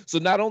well. So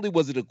not only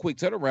was it a quick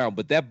turnaround,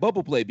 but that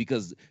bubble play,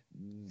 because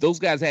those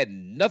guys had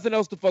nothing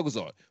else to focus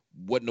on.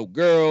 Wasn't no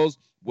girls,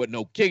 wasn't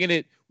no kicking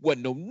it,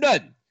 wasn't no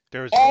nothing.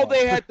 All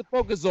they had to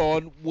focus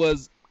on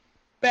was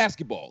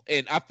basketball.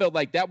 And I felt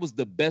like that was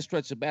the best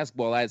stretch of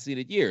basketball I had seen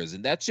in years.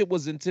 And that shit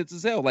was intense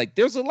as hell. Like,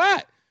 there's a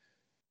lot.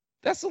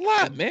 That's a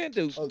lot, man,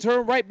 to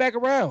turn right back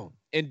around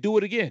and do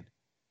it again.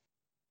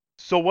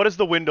 So what does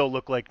the window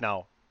look like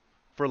now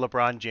for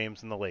LeBron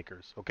James and the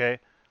Lakers, okay?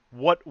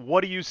 What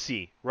do you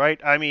see, right?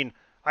 I mean,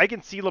 I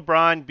can see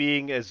LeBron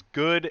being as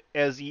good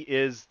as he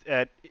is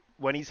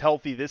when he's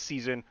healthy this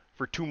season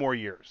for 2 more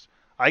years.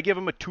 I give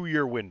him a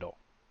 2-year window.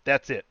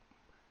 That's it.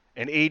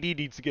 And AD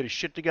needs to get his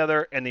shit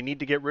together, and they need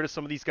to get rid of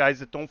some of these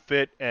guys that don't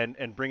fit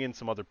and bring in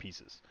some other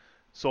pieces.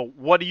 So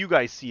what do you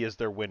guys see as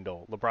their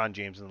window, LeBron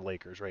James and the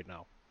Lakers right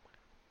now?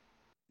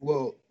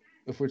 Well,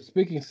 if we're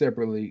speaking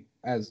separately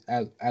as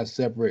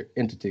separate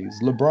entities,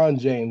 LeBron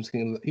James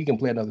can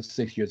play another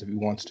 6 years if he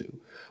wants to,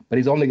 but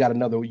he's only got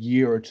another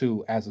year or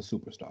 2 as a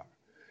superstar.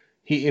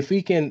 If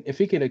he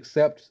can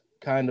accept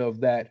kind of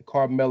that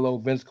Carmelo,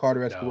 Vince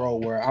Carter-esque role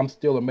where I'm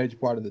still a major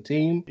part of the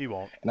team, he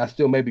won't, and I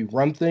still maybe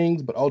run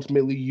things, but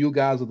ultimately you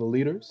guys are the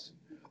leaders,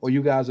 or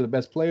you guys are the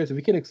best players. If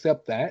he can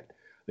accept that,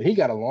 then he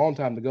got a long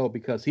time to go,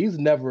 because he's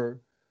never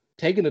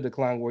taken a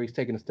decline where he's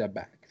taken a step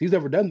back. He's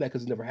never done that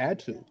because he's never had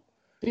to.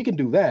 If he can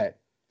do that,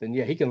 then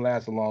yeah, he can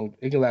last as long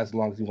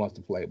as he wants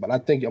to play. But I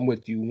think I'm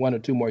with you, 1 or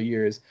 2 more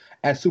years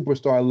at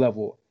superstar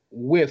level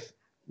with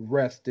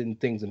rest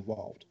and things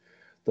involved.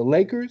 The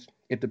Lakers,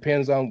 it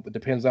depends on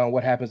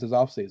what happens this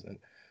offseason,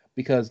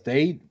 because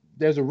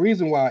there's a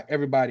reason why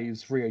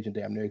everybody's free agent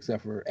damn near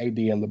except for AD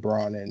and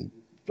LeBron and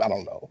I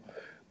don't know.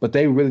 but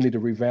they really need to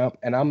revamp.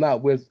 And I'm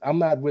not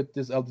with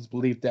this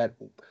belief that,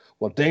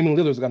 well, Damian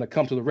Lillard is going to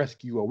come to the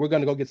rescue or we're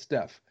going to go get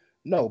Steph.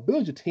 No,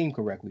 build your team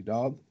correctly,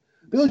 dog.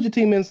 Build your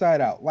team inside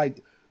out.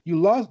 Like, you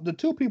lost the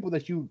two people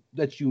that you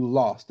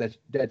lost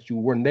that you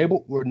were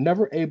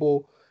never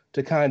able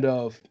to kind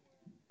of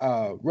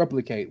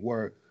replicate.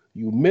 Where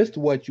you missed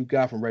what you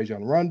got from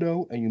Rajon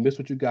Rondo and you missed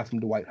what you got from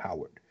Dwight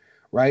Howard,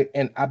 right?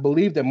 And I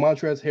believe that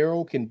Montrezl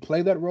Harrell can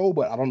play that role,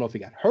 but I don't know if he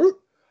got hurt.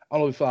 I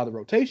don't know if he fell out of the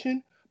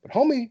rotation. But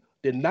homie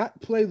did not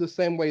play the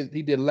same way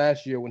he did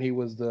last year when he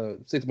was the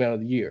sixth man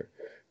of the year.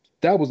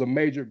 That was a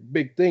major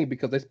big thing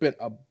because they spent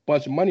a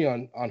bunch of money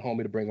on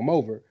homie to bring him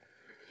over.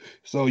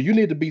 So you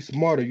need to be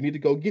smarter. You need to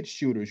go get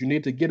shooters. You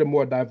need to get a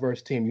more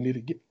diverse team. You need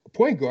to get a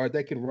point guard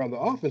that can run the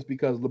offense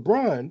because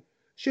LeBron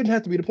shouldn't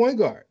have to be the point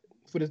guard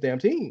for this damn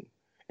team.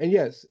 And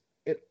yes,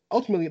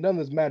 ultimately none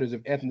of this matters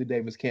if Anthony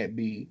Davis can't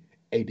be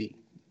AD.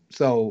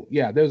 So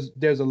yeah,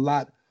 there's a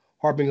lot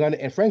harping on it.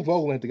 And Frank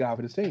Vogel ain't the guy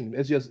for this team.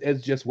 It's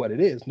just what it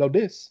is. No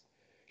diss.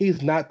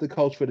 He's not the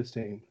coach for this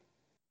team.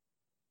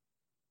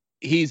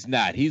 He's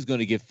not. He's going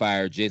to get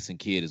fired. Jason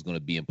Kidd is going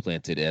to be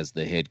implanted as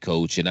the head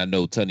coach, and I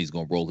know Tunney's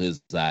going to roll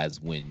his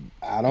eyes when.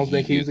 I don't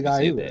think he's the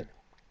guy either. That.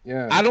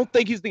 Yeah, I don't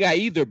think he's the guy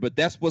either. But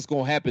that's what's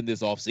going to happen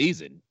this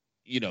offseason.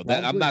 You know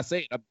that I'm not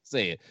saying. I'm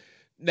saying.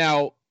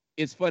 Now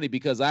it's funny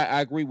because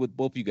I agree with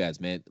both you guys,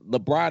 man.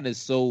 LeBron is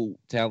so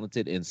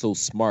talented and so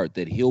smart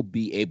that he'll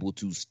be able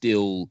to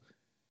still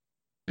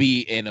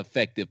be an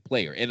effective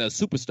player and a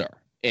superstar,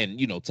 and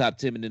top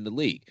 10 in the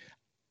league.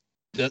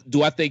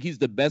 Do I think he's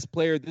the best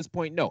player at this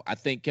point? No. I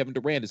think Kevin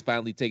Durant is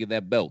finally taking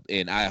that belt,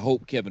 and I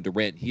hope Kevin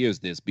Durant hears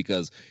this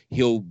because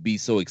he'll be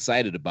so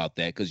excited about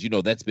that because,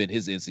 that's been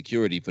his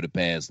insecurity for the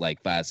past,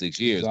 5-6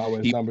 years. He's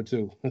always number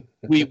two.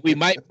 we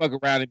might fuck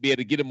around and be able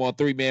to get him on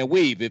three-man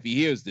weave if he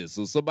hears this.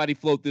 So somebody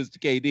float this to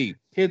KD.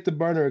 Hit the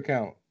burner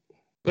account.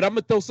 But I'm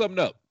going to throw something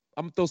up.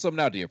 I'm going to throw something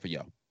out there for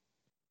y'all.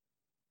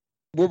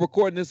 We're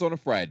recording this on a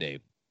Friday.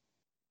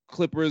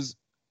 Clippers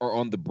are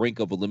on the brink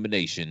of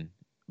elimination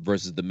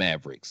versus the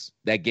Mavericks.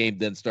 That game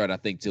doesn't start, I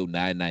think, till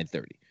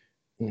 9:30.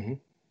 Mm-hmm.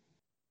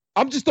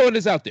 I'm just throwing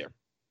this out there.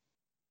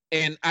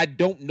 And I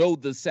don't know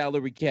the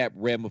salary cap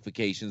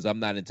ramifications. I'm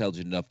not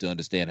intelligent enough to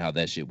understand how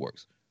that shit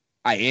works.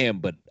 I am,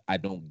 but I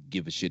don't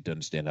give a shit to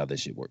understand how that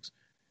shit works.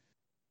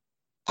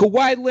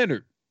 Kawhi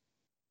Leonard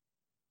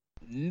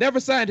never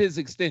signed his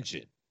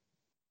extension.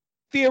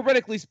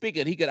 Theoretically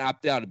speaking, he could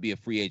opt out and be a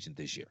free agent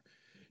this year.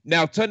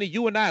 Now, Tunney,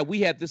 you and I,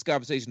 we had this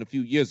conversation a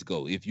few years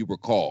ago, if you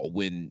recall,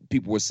 when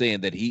people were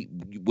saying that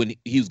when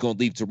he was going to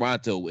leave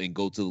Toronto and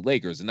go to the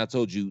Lakers. And I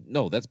told you,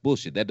 no, that's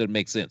bullshit. That doesn't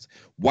make sense.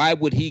 Why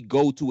would he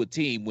go to a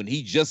team when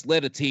he just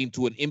led a team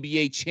to an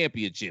NBA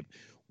championship?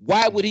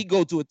 Why would he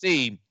go to a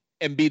team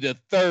and be the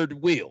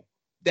third wheel?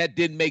 That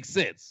didn't make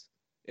sense.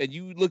 And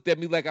you looked at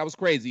me like I was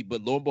crazy,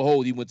 but lo and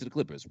behold, he went to the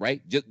Clippers,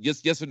 right?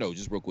 Just yes or no,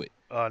 just real quick.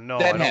 No,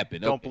 that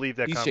happened. Don't believe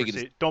that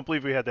conversation. Don't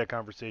believe we had that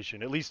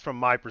conversation, at least from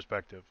my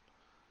perspective.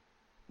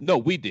 No,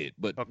 we did,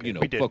 but okay,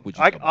 fuck what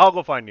you. I'll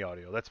go find the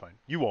audio. That's fine.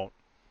 You won't.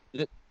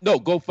 No,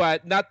 go find.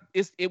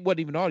 It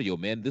wasn't even audio,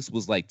 man. This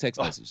was like text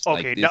message.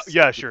 Okay,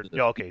 sure.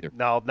 Yeah, okay.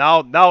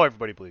 Now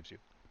everybody believes you.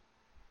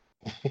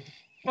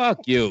 Fuck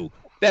you.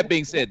 That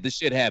being said, this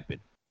shit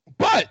happened.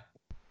 But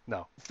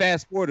no.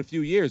 Fast forward a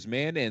few years,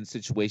 man, and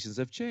situations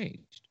have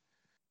changed.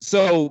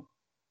 So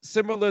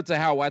similar to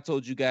how I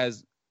told you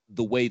guys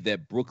the way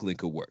that Brooklyn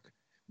could work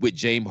with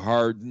James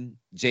Harden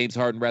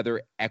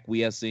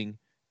acquiescing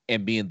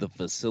and being the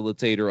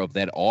facilitator of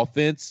that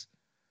offense.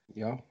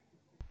 Yeah.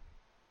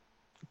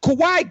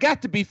 Kawhi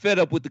got to be fed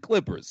up with the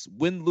Clippers.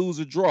 Win, lose,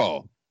 or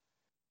draw.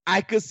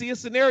 I could see a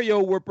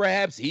scenario where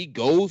perhaps he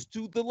goes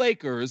to the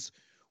Lakers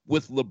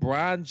with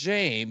LeBron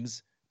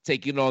James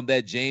taking on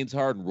that James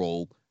Harden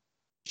role,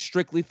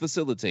 strictly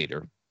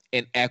facilitator,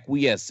 and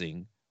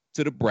acquiescing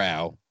to the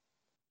brow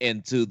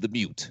and to the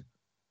mute.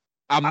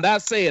 I'm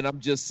not saying, I'm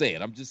just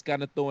saying. I'm just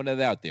kind of throwing that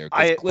out there.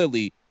 Because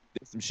clearly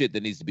there's some shit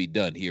that needs to be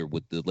done here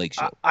with the Lake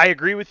Show. I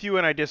agree with you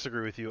and I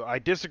disagree with you. I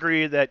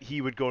disagree that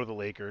he would go to the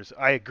Lakers.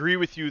 I agree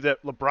with you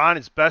that LeBron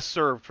is best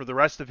served for the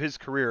rest of his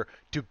career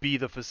to be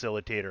the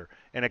facilitator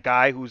and a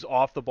guy who's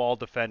off the ball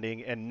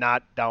defending and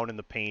not down in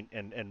the paint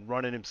and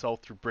running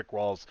himself through brick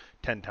walls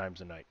 10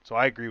 times a night. So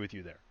I agree with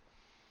you there.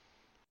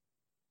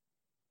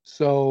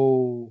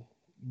 So,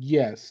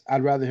 yes,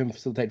 I'd rather him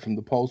facilitate from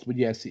the post, but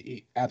yes,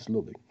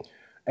 absolutely.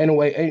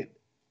 Anyway,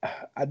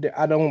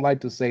 I don't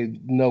like to say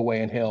no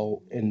way in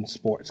hell in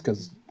sports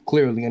because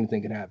clearly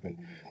anything can happen.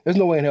 There's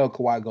no way in hell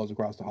Kawhi goes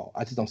across the hall.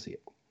 I just don't see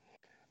it.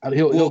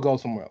 He'll go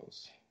somewhere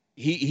else.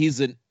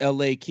 He's an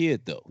LA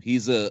kid, though.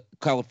 He's a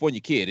California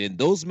kid, and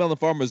those melon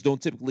farmers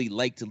don't typically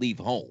like to leave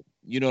home.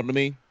 You know what I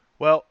mean?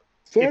 Well,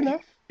 fair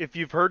enough. If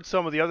you've heard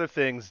some of the other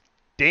things,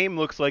 Dame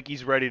looks like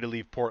he's ready to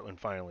leave Portland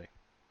finally.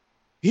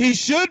 He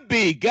should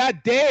be. God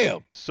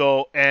damn.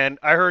 So, and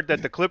I heard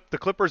that the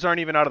Clippers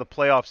aren't even out of the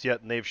playoffs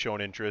yet, and they've shown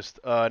interest.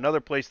 Another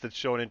place that's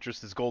shown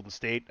interest is Golden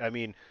State. I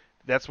mean,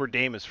 that's where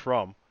Dame is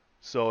from.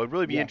 So it'd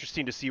really be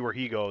interesting to see where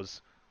he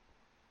goes.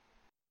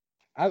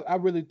 I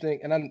really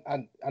think, and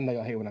I know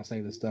y'all hate when I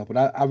say this stuff, but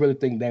I really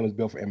think Dame is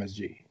built for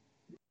MSG.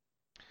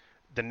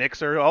 The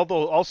Knicks are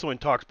also in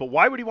talks, but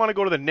why would he want to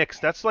go to the Knicks?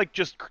 That's like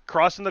just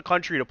crossing the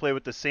country to play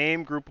with the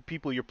same group of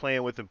people you're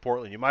playing with in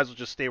Portland. You might as well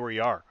just stay where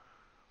you are.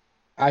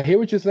 I hear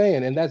what you're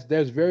saying, and there's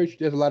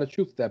a lot of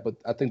truth to that, but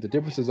I think the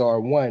differences are,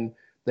 one,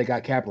 they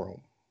got cap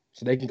room,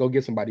 so they can go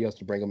get somebody else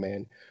to bring them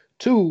in.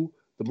 Two,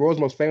 the world's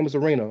most famous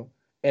arena,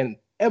 and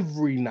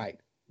every night,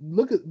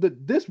 look at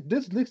this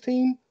Knicks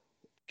team,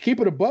 keep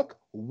it a buck,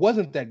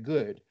 wasn't that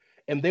good,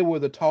 and they were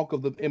the talk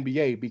of the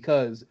NBA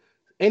because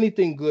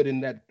anything good in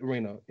that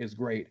arena is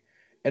great.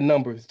 And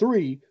number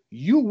three,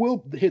 you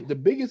will hit the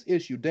biggest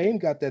issue. Dame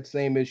got that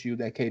same issue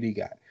that KD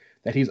got,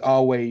 that he's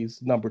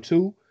always number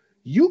two.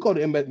 You go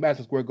to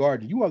Madison Square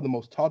Garden, you are the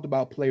most talked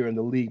about player in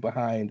the league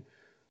behind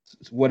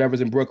whatever's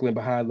in Brooklyn,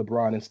 behind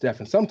LeBron and Steph,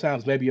 and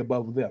sometimes maybe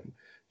above them,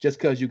 just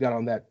because you got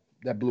on that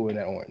blue and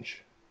that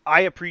orange.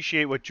 I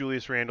appreciate what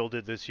Julius Randle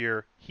did this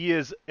year.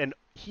 He's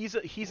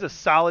a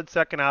solid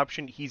second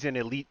option. He's an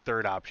elite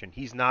third option.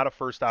 He's not a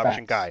first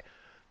option guy.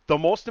 The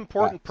most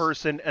important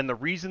person, and the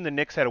reason the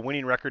Knicks had a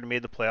winning record and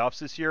made the playoffs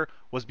this year,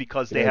 was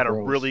because they had a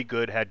really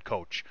good head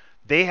coach.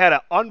 They had an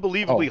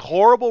unbelievably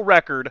horrible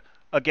record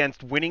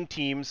against winning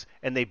teams,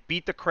 and they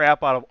beat the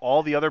crap out of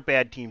all the other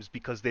bad teams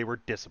because they were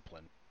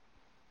disciplined.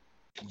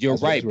 You're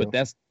right, but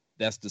that's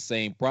the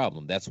same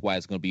problem. That's why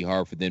it's going to be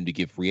hard for them to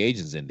get free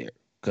agents in there.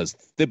 Because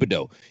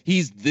Thibodeau,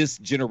 he's this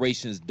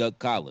generation's Doug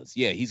Collins.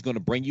 Yeah, he's going to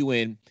bring you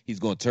in. He's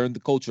going to turn the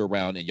culture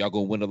around, and y'all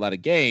going to win a lot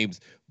of games.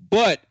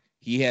 But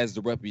he has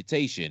the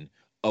reputation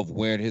of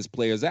wearing his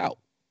players out.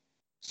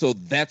 So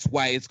that's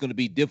why it's going to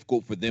be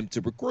difficult for them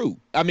to recruit.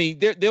 I mean,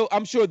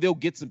 I'm sure they'll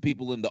get some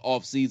people in the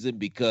offseason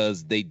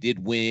because they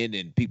did win,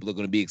 and people are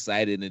going to be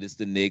excited, and it's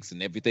the Knicks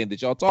and everything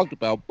that y'all talked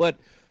about.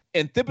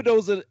 And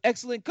Thibodeau's an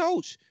excellent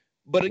coach.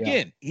 But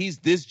again, he's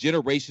this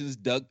generation's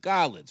Doug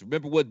Collins.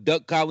 Remember what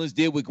Doug Collins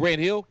did with Grant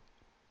Hill?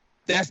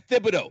 That's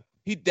Thibodeau.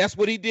 That's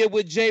what he did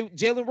with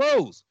Jalen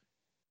Rose.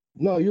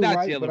 No, you're not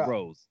right. Jalen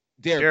Rose.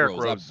 Derrick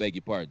Rose. I beg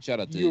your pardon. Shout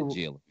out to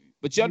Jalen.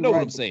 But y'all know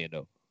what I'm saying,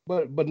 though.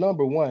 But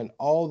number one,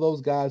 all those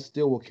guys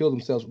still will kill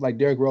themselves. Like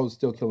Derrick Rose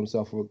still killed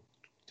himself for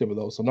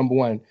Thibodeau. So number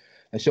one,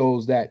 that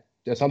shows that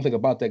there's something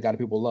about that guy that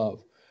people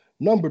love.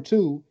 Number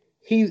two,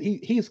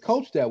 he's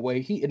coached that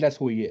way. And that's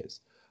who he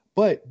is.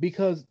 But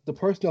because the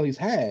personnel he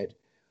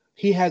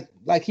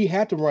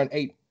had to run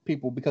 8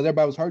 people because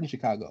everybody was hurt in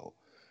Chicago.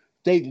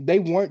 They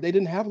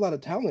didn't have a lot of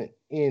talent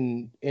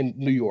in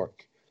New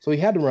York. So he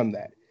had to run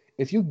that.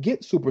 If you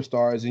get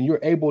superstars and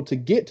you're able to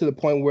get to the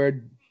point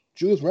where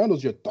Julius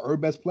Randle's your third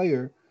best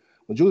player,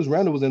 when Julius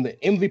Randle was in the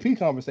MVP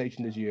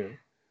conversation this year,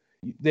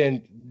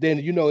 then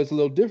you know it's a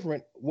little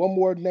different. One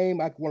more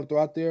name I want to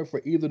throw out there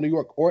for either New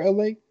York or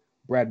LA,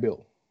 Brad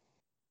Beal.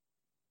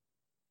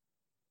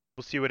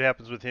 We'll see what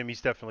happens with him.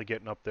 He's definitely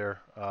getting up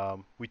there.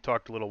 We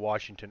talked a little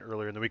Washington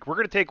earlier in the week. We're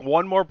going to take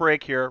one more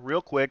break here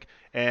real quick,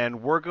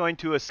 and we're going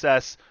to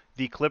assess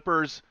the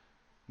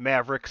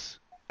Clippers-Mavericks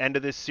end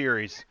of this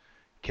series.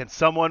 Can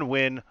someone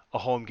win a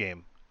home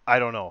game? I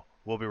don't know.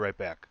 We'll be right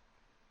back.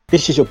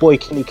 This is your boy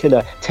Kenny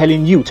Killer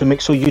telling you to make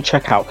sure you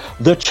check out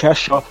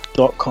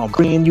thechairshot.com,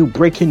 bringing you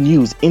breaking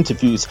news,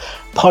 interviews,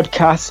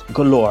 podcasts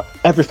galore,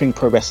 everything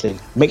pro wrestling.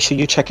 Make sure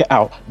you check it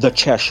out,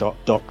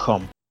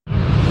 thechairshot.com.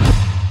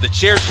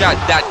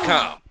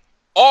 Thechairshot.com.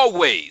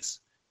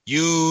 Always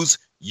use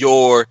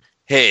your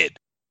head.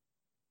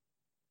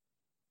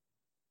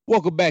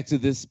 Welcome back to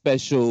this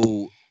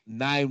special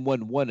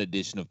 911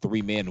 edition of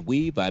Three Man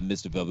Weave. I'm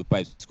Mr. Velvet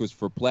Pipes,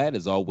 Christopher Platt,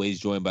 as always,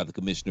 joined by the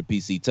Commissioner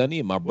PC Tunney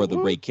and my brother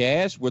Ray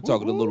Cash. We're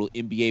talking a little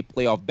NBA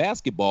playoff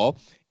basketball.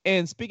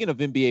 And speaking of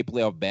NBA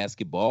playoff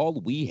basketball,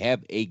 we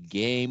have a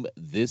game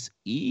this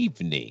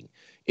evening.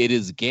 It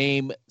is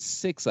game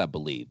 6, I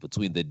believe,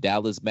 between the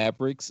Dallas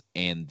Mavericks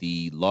and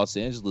the Los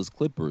Angeles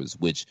Clippers,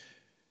 which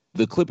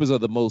the Clippers are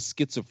the most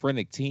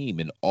schizophrenic team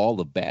in all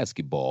of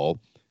basketball.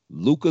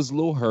 Luka's a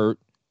little hurt,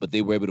 but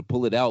they were able to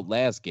pull it out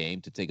last game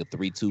to take a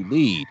 3-2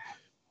 lead.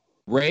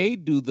 Ray,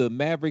 do the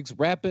Mavericks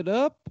wrap it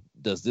up?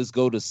 Does this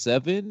go to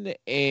 7?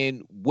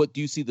 And what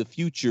do you see the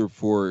future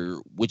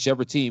for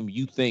whichever team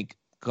you think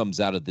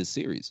comes out of this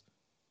series?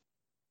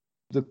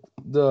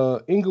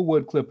 The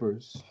Inglewood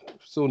Clippers,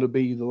 soon to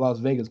be the Las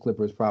Vegas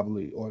Clippers,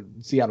 probably, or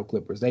Seattle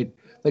Clippers. They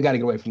got to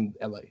get away from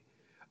LA.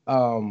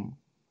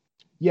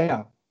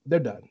 Yeah, they're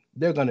done.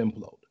 They're gonna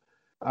implode.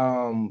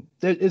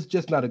 It's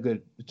just not a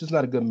good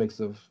mix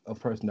of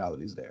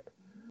personalities there.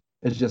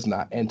 It's just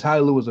not. And Ty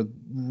Lue is a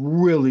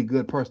really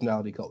good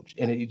personality coach,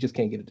 and he just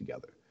can't get it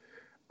together.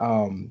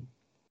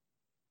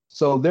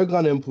 So they're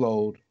gonna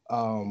implode.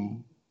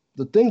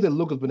 The things that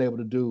Luka's been able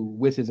to do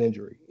with his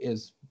injury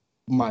is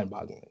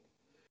mind-boggling.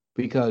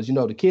 Because, you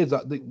know, the kids,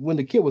 when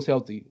the kid was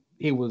healthy,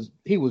 he was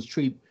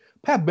treated.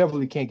 Pat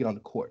Beverly can't get on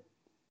the court.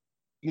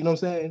 You know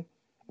what I'm saying?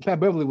 Pat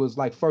Beverly was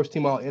like first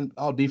team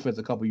all defense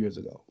a couple years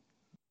ago.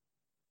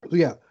 So,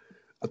 yeah,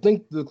 I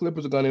think the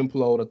Clippers are going to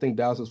implode. I think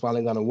Dallas is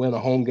finally going to win a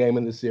home game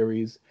in the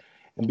series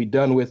and be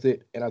done with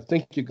it. And I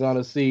think you're going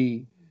to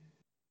see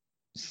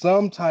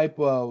some type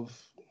of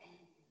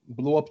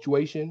blow-up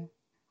situation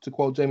to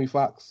quote Jamie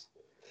Foxx,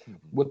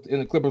 in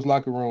the Clippers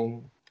locker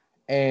room,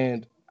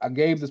 and I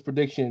gave this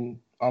prediction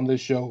on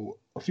this show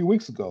a few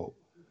weeks ago.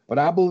 But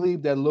I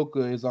believe that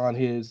Luka is on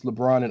his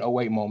LeBron in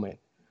 08 moment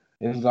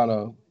and is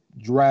gonna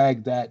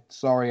drag that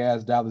sorry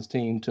ass Dallas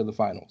team to the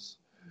finals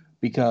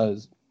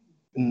because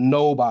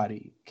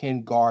nobody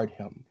can guard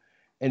him.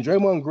 And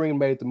Draymond Green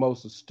made the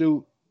most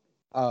astute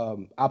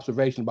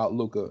observation about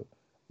Luka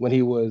when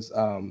he was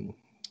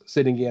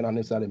sitting in on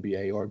Inside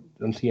NBA or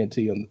on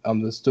TNT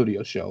on the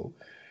studio show.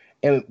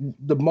 And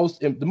the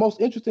most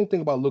interesting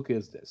thing about Luka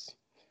is this.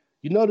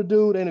 You know the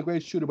dude ain't a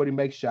great shooter, but he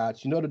makes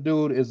shots. You know the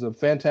dude is a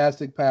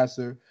fantastic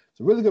passer. He's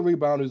a really good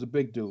rebounder. He's a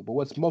big dude. But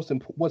what's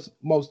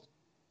most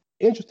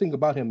interesting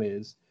about him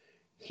is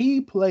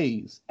he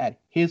plays at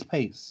his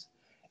pace,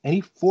 and he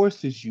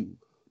forces you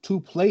to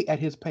play at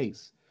his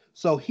pace.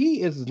 So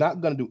he is not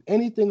going to do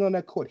anything on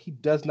that court he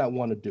does not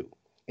want to do.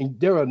 And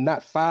there are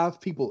not 5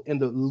 people in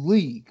the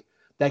league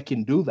that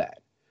can do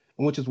that,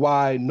 and which is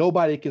why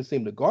nobody can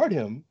seem to guard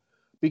him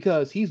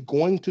because he's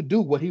going to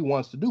do what he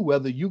wants to do,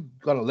 whether you're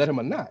going to let him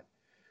or not.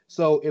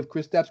 So if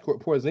Kristaps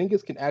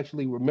Porzingis can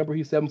actually remember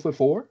he's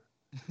 7'4",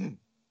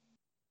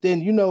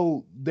 then, you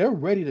know, they're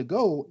ready to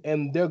go,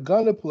 and they're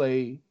going to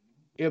play,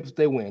 if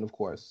they win, of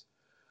course,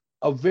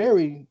 a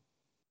very,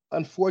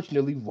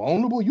 unfortunately,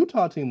 vulnerable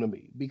Utah team to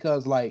me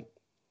because, like,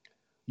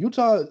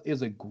 Utah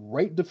is a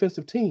great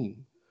defensive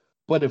team,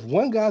 but if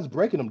one guy's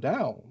breaking them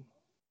down,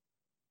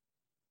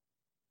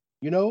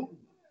 you know,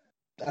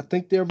 I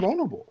think they're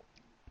vulnerable.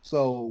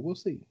 So we'll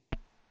see.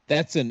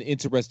 That's an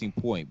interesting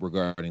point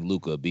regarding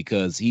Luka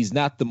because he's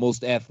not the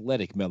most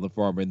athletic melon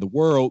farmer in the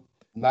world.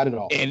 Not at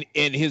all. And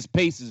his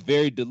pace is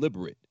very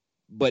deliberate,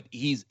 but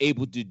he's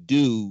able to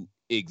do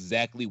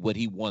exactly what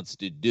he wants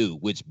to do,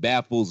 which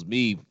baffles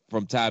me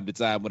from time to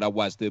time when I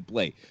watch them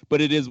play. But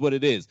it is what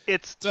it is.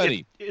 It's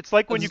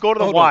like when you go to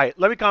the Y.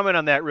 Let me comment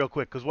on that real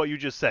quick because what you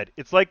just said.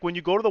 It's like when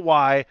you go to the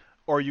Y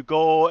or you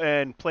go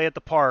and play at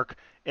the park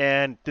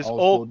and this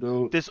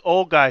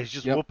old guy is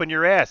just whooping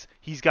your ass.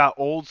 He's got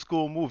old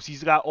school moves.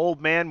 He's got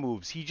old man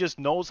moves. He just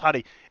knows how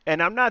to.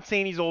 And I'm not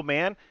saying he's old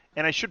man,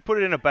 and I should put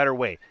it in a better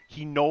way.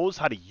 He knows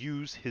how to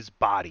use his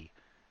body.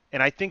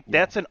 And I think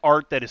that's an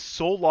art that is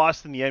so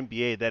lost in the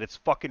NBA that it's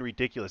fucking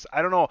ridiculous.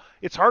 I don't know.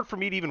 It's hard for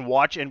me to even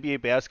watch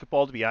NBA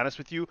basketball, to be honest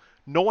with you.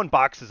 No one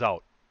boxes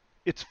out.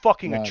 It's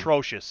fucking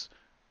atrocious.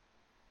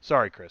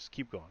 Sorry, Chris.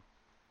 Keep going.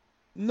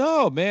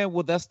 No, man.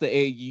 Well, that's the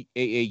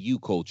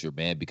AAU culture,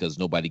 man, because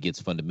nobody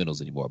gets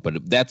fundamentals anymore.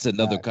 But that's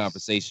another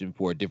conversation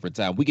for a different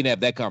time. We can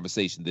have that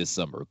conversation this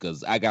summer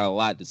because I got a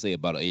lot to say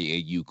about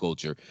AAU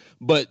culture.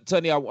 But,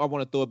 Tony, I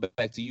want to throw it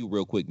back to you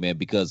real quick, man,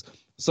 because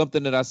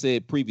something that I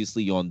said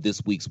previously on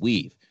this week's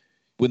Weave,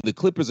 when the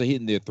Clippers are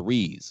hitting their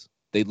threes,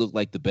 they look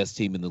like the best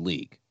team in the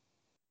league.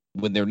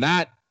 When they're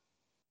not,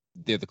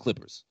 they're the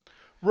Clippers.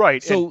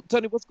 Right. So,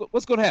 Tony,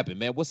 what's going to happen,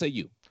 man? What say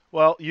you?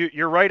 Well,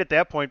 you're right at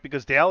that point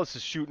because Dallas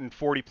is shooting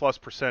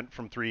 40+%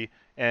 from three,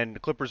 and the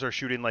Clippers are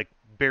shooting like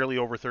barely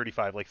over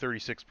 35, like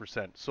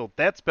 36%. So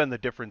that's been the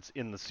difference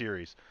in the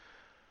series.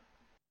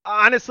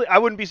 Honestly, I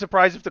wouldn't be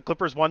surprised if the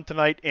Clippers won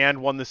tonight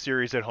and won the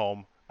series at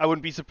home. I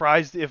wouldn't be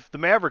surprised if the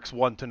Mavericks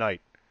won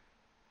tonight.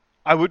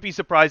 I would be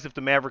surprised if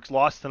the Mavericks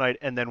lost tonight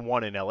and then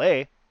won in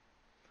LA.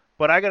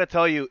 But I got to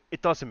tell you,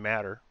 it doesn't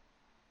matter.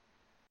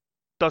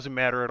 Doesn't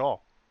matter at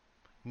all.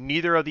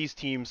 Neither of these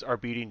teams are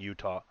beating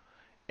Utah.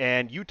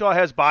 And Utah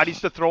has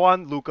bodies to throw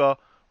on Luka,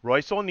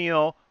 Royce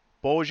O'Neal,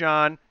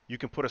 Bojan. You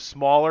can put a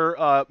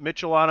smaller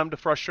Mitchell on him to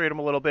frustrate him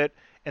a little bit.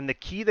 And the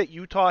key that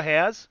Utah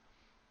has,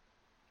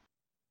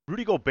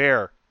 Rudy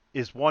Gobert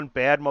is one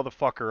bad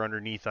motherfucker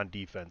underneath on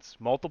defense.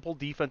 Multiple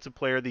defensive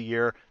player of the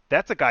year.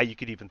 That's a guy you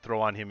could even throw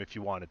on him if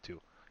you wanted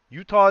to.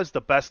 Utah is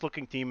the best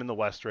looking team in the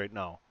West right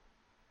now,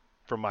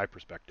 from my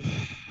perspective.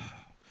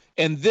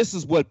 And this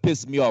is what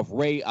pisses me off.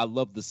 Ray, I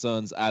love the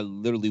Suns. I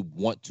literally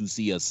want to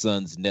see a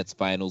Suns-Nets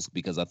finals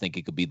because I think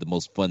it could be the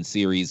most fun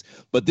series.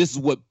 But this is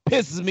what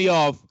pisses me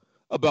off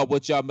about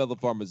what y'all Melon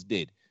Farmers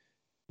did.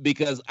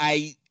 Because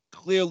I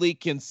clearly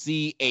can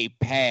see a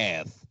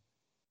path.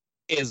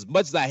 As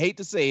much as I hate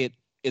to say it,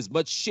 as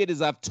much shit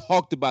as I've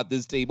talked about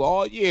this team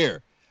all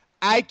year,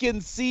 I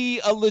can see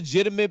a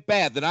legitimate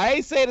path. And I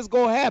ain't saying it's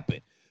going to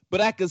happen,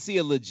 but I can see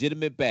a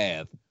legitimate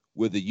path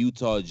where the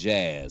Utah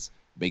Jazz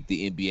make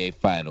the NBA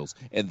Finals,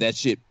 and that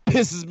shit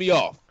pisses me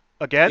off.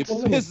 Against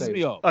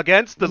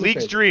the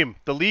league's dream,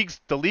 the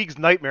league's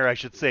nightmare, I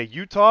should say.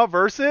 Utah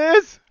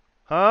versus,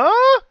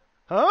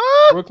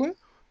 Brooklyn,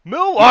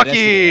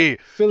 Milwaukee,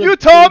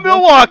 Utah,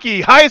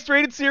 Milwaukee, highest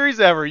rated series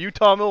ever.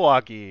 Utah,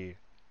 Milwaukee.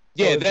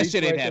 Yeah, that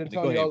shit ain't happening.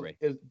 Go ahead, Ray.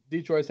 Is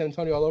Detroit, San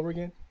Antonio all over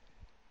again?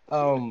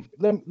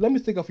 Let me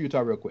stick off Utah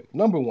real quick.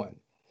 Number one,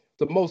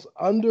 the most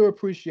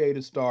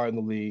underappreciated star in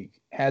the league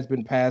has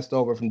been passed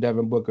over from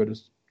Devin Booker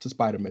to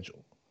Spider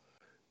Mitchell.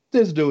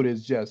 This dude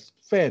is just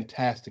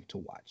fantastic to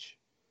watch.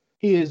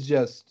 He is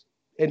just,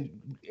 and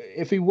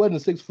if he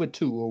wasn't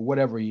 6'2" or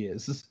whatever he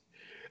is,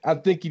 I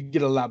think you'd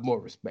get a lot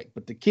more respect.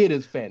 But the kid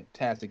is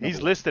fantastic.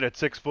 He's listed at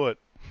 6 foot.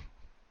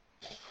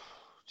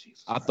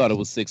 I thought it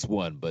was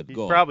 6'1", but he's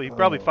probably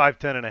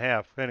 5'10" and a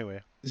half.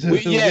 Anyway.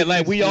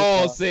 We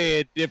all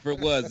said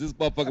different ones. This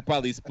motherfucker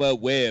probably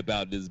spun web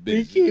out this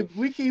bitch.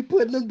 We keep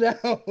putting them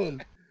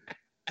down.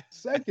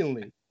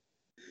 Secondly,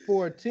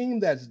 for a team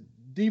that's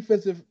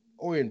defensive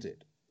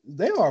oriented,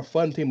 they are a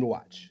fun team to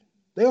watch.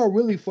 They are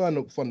really fun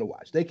to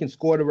watch. They can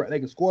score the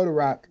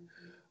rock.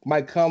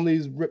 Mike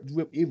Conley's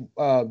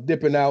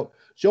dipping out.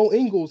 Joe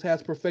Ingles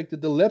has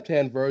perfected the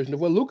left-hand version of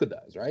what Luka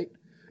does, right?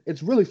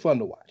 It's really fun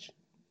to watch.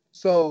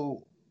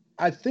 So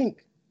I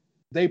think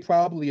they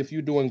probably, if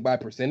you're doing by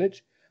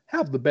percentage,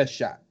 have the best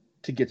shot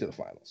to get to the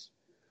finals.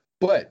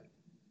 But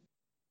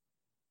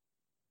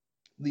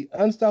the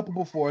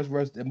unstoppable force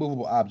versus the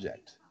immovable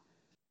object.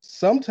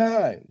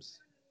 Sometimes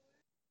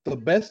the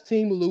best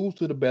team lose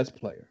to the best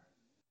player.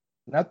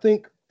 And I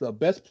think the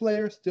best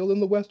player still in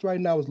the West right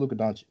now is Luka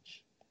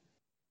Doncic.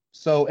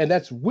 So, and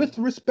that's with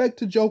respect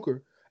to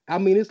Joker. I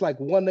mean, it's like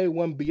 1A,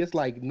 1B. It's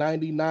like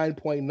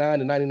 99.9 and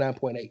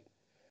 99.8. You know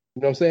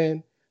what I'm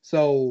saying?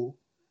 So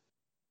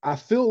I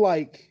feel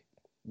like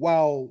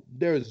while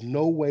there is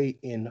no way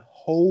in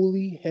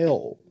holy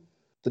hell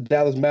the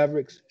Dallas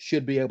Mavericks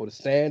should be able to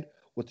stand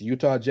with the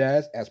Utah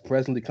Jazz as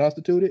presently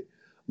constituted,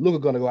 Luka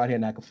going to go out here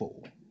and act a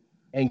fool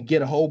and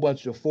get a whole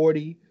bunch of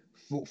 40,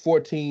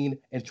 14,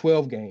 and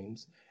 12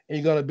 games. And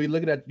you're going to be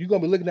looking at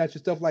your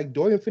stuff like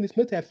Dorian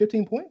Finney-Smith had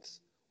 15 points.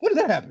 When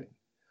did that happen?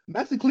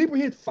 Maxi Kleber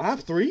hit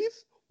 5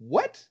 threes?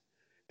 What?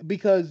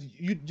 Because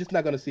you're just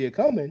not going to see it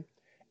coming,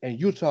 and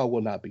Utah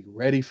will not be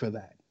ready for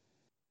that.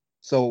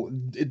 So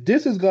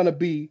this is going to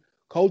be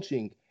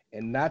coaching,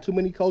 and not too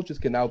many coaches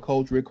can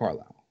out-coach Rick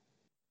Carlisle.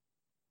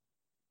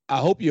 I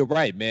hope you're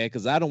right, man,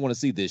 because I don't want to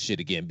see this shit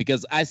again,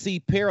 because I see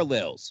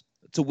parallels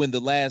to when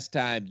the last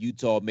time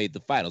Utah made the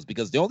finals,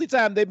 because the only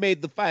time they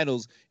made the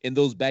finals in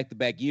those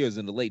back-to-back years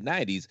in the late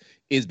 90s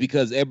is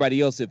because everybody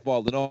else had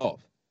fallen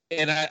off.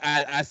 And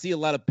I see a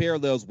lot of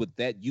parallels with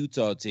that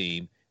Utah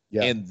team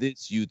and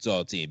this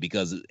Utah team,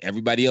 because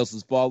everybody else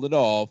has fallen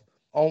off.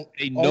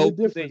 They know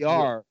who they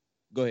are.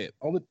 Go ahead.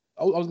 I was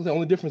going to say,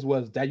 only difference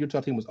was that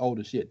Utah team was old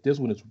as shit. This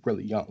one is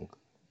really young.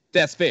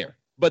 That's fair.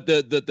 But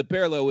the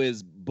parallel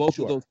is both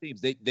of those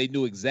teams, they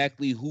knew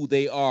exactly who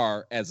they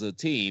are as a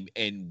team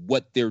and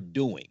what they're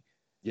doing.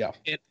 Yeah.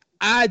 And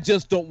I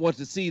just don't want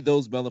to see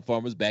those melon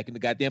farmers back in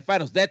the goddamn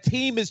finals. That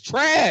team is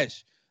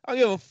trash. I don't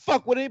give a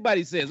fuck what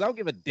anybody says. I don't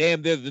give a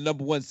damn they're the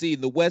number one seed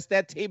in the West.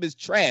 That team is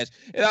trash.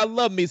 And I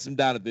love me some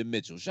Donovan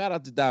Mitchell. Shout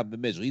out to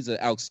Donovan Mitchell. He's an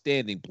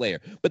outstanding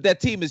player. But that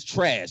team is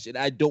trash, and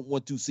I don't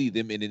want to see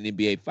them in an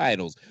NBA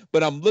Finals.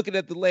 But I'm looking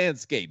at the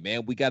landscape,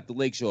 man. We got the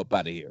Lake Show up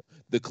out of here.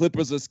 The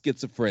Clippers are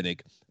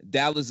schizophrenic.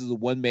 Dallas is a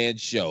one-man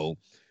show.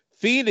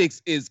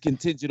 Phoenix is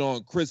contingent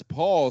on Chris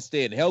Paul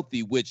staying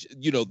healthy, which,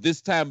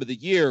 this time of the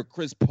year,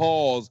 Chris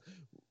Paul's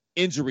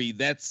injury,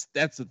 that's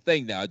a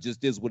thing now. It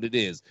just is what it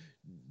is.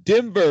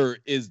 Denver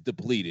is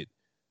depleted.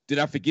 Did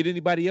I forget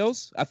anybody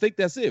else? I think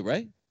that's it,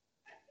 right?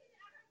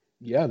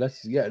 Yeah,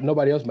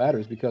 nobody else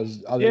matters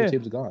because all the other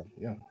teams are gone.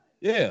 Yeah.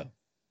 Yeah.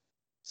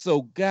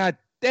 So, God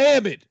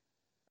damn it.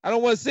 I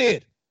don't want to see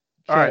it.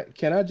 All right.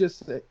 Can I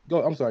just say,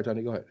 go? I'm sorry,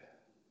 Tony. Go ahead.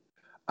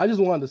 I just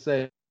wanted to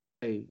say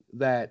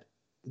that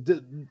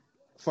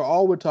for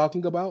all we're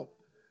talking about,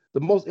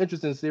 the most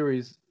interesting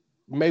series,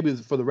 maybe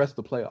for the rest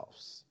of the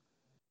playoffs,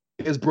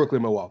 is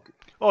Brooklyn-Milwaukee.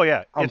 Oh,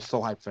 yeah. I'm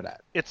so hyped for that.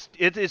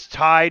 It is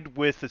tied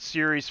with the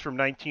series from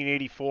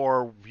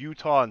 1984,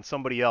 Utah and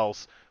somebody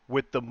else,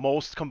 with the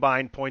most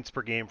combined points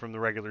per game from the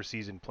regular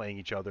season playing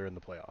each other in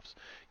the playoffs.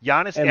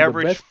 Giannis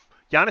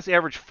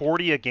averaged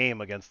 40 a game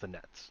against the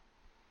Nets.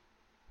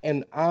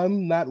 And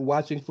I'm not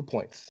watching for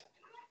points.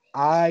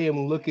 I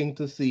am looking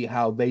to see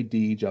how they D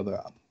each other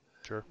up.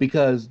 Sure.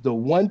 Because the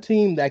one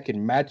team that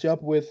can match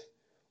up with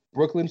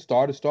Brooklyn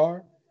star to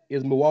star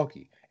is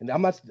Milwaukee. And I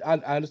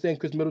understand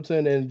Chris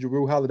Middleton and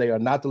Jrue Holiday are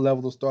not the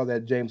level of star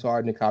that James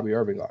Harden and Kyrie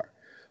Irving are.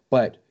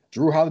 But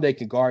Jrue Holiday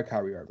can guard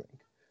Kyrie Irving.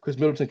 Chris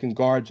Middleton can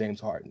guard James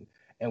Harden.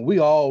 And we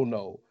all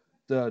know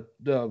the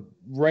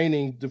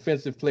reigning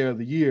defensive player of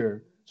the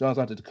year, Giannis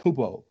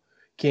Antetokounmpo,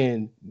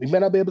 he may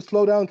not be able to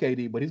slow down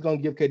KD, but he's going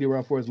to give KD a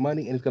run for his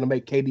money, and it's going to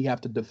make KD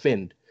have to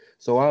defend.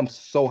 So I'm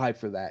so hyped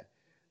for that,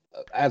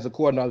 as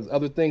according to all these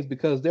other things,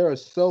 because there are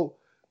so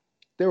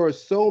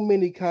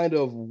many kind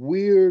of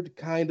weird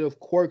kind of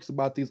quirks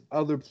about these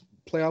other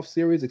playoff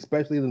series,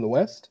 especially in the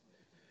West.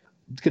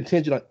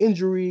 Contingent on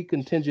injury,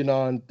 contingent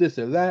on this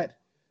or that.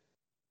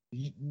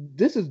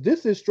 This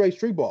is straight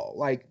street ball.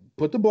 Like,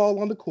 put the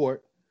ball on the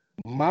court,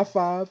 my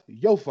 5,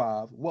 your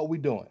 5, what we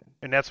doing?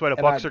 And that's why the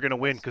Bucks are going to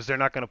win, because they're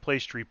not going to play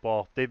street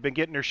ball. They've been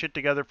getting their shit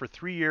together for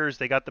 3 years.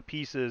 They got the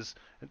pieces.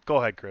 Go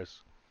ahead, Chris.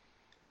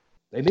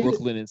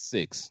 Brooklyn in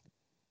 6.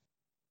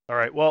 All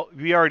right. Well,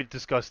 we already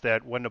discussed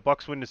that. When the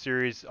Bucks win the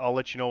series, I'll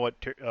let you know what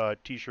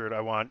T-shirt I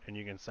want, and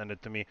you can send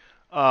it to me.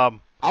 I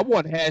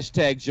want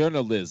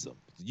 #journalism.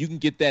 You can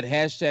get that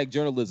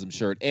 #journalism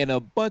shirt and a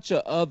bunch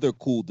of other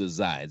cool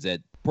designs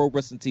at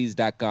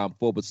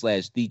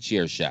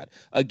ProWrestlingTees.com/TheChairShot.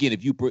 Again,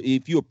 if you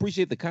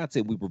appreciate the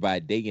content we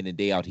provide day in and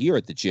day out here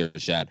at The Chair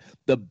Shot,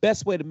 the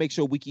best way to make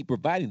sure we keep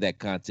providing that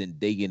content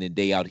day in and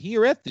day out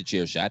here at The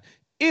Chair Shot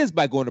is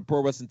by going to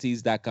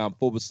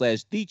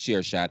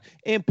ProWrestlingTees.com/TheChairShot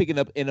and picking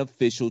up an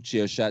official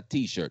Chairshot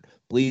t-shirt.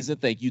 Please and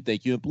thank you,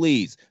 and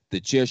please.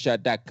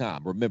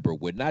 TheChairShot.com. Remember,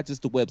 we're not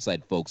just a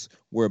website, folks.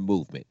 We're a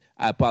movement.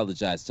 I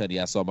apologize, Tony.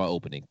 I saw my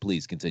opening.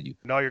 Please continue.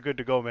 No, you're good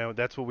to go, man.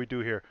 That's what we do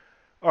here.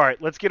 All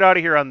right, let's get out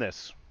of here on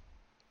this.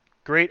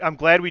 Great. I'm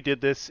glad we did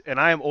this, and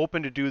I am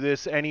open to do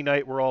this any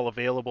night we're all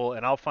available,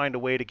 and I'll find a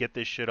way to get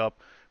this shit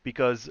up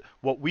because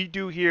what we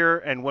do here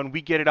and when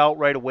we get it out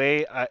right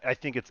away, I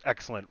think it's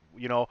excellent.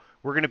 You know,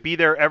 we're going to be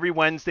there every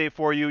Wednesday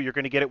for you. You're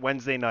going to get it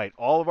Wednesday night.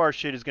 All of our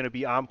shit is going to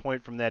be on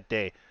point from that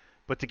day.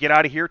 But to get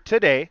out of here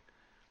today,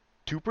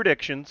 2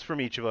 predictions from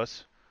each of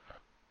us.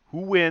 Who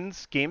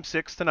wins Game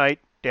 6 tonight,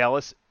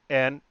 Dallas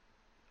and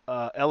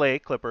LA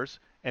Clippers,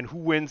 and who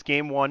wins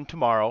Game 1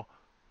 tomorrow,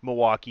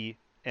 Milwaukee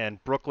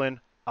and Brooklyn.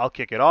 I'll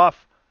kick it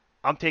off.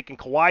 I'm taking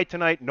Kawhi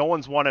tonight. No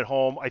one's won at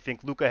home. I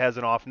think Luka has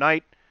an off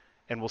night,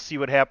 and we'll see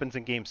what happens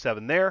in Game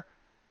 7 there.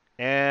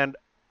 And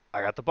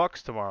I got the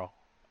Bucks tomorrow.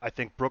 I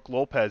think Brook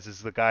Lopez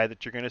is the guy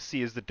that you're going to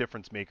see as the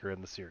difference maker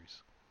in the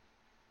series.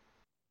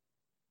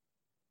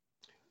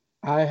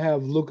 I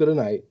have Luka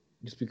tonight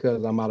just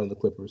because I'm out on the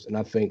Clippers, and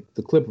I think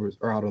the Clippers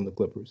are out on the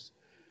Clippers.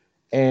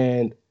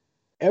 And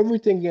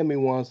everything in me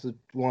wants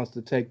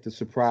to take the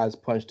surprise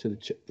punch to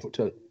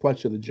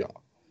the jaw.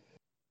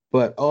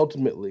 But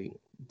ultimately,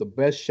 the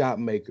best shot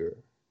maker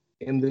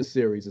in this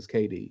series is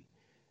KD.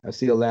 I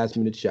see a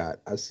last-minute shot.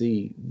 I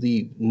see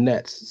the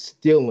Nets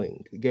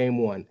stealing Game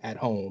 1 at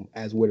home,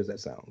 as weird as that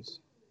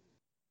sounds.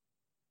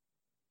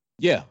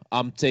 Yeah,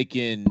 I'm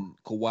taking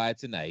Kawhi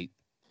tonight.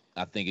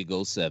 I think it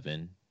goes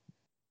 7.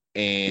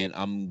 And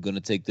I'm going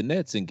to take the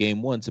Nets in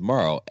Game 1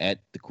 tomorrow at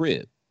the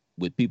crib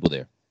with people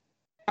there.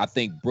 I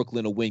think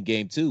Brooklyn will win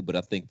Game 2, but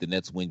I think the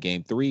Nets win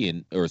Game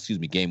 1,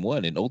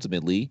 and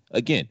ultimately,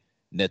 again,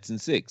 Nets in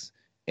 6.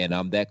 And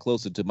I'm that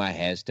closer to my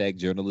hashtag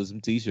journalism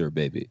t-shirt,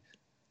 baby.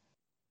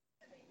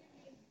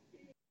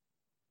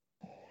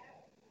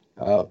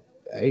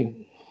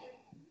 Hey.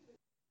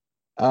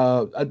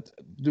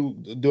 Do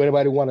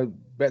anybody want to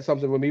bet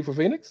something with me for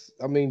Phoenix?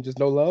 I mean, just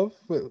no love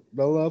for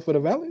the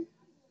Valley?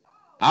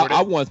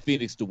 I want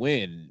Phoenix to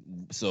win,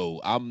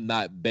 so I'm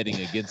not betting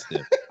against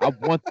them. I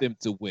want them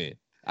to win.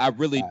 I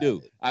really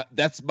do.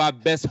 That's my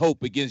best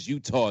hope against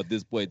Utah at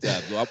this point in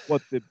time. So I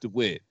want them to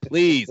win.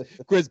 Please,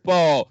 Chris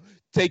Paul,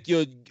 take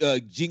your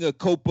Ginga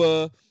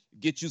Copa,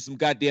 get you some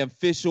goddamn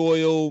fish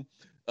oil,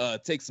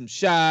 take some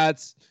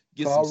shots,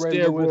 get some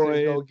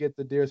steroids. Go get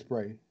the deer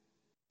spray.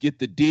 Get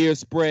the deer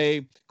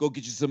spray. Go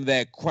get you some of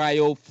that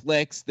Cryo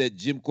Flex that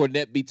Jim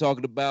Cornette be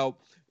talking about.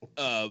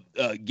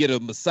 Get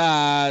a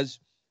massage.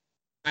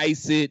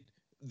 Ice it,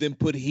 then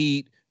put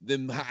heat,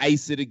 then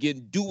ice it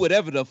again. Do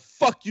whatever the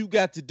fuck you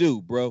got to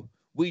do, bro.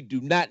 We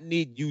do not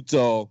need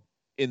Utah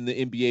in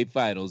the NBA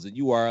Finals, and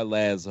you are our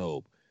last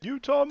hope.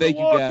 Utah, Thank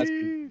Milwaukee.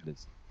 You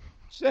guys.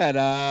 Shut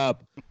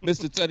up.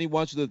 Mr. Tunney, why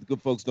don't you let the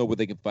good folks know where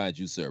they can find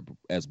you, sir,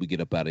 as we get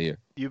up out of here?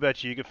 You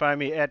betcha. You can find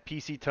me at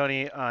PC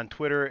Tunney on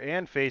Twitter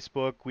and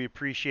Facebook. We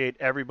appreciate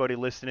everybody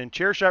listening.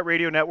 Chairshot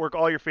Radio Network,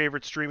 all your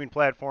favorite streaming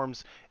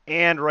platforms,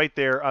 and right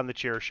there on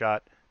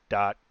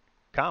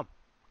thechairshot.com.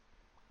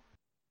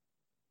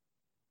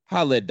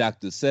 Holla at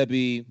Dr.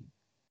 Sebi.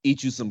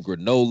 Eat you some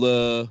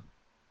granola.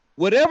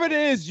 Whatever it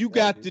is you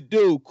got to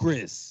do,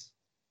 Chris.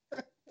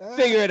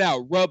 Figure it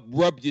out.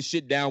 Rub your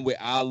shit down with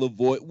olive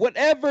oil.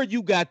 Whatever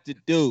you got to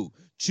do.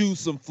 Chew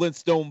some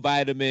Flintstone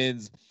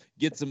vitamins.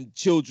 Get some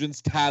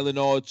children's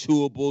Tylenol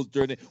chewables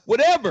during it.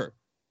 Whatever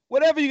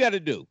you got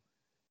to do.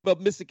 But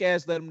Mr.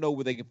 Cash, let them know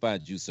where they can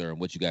find you, sir, and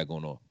what you got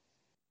going on.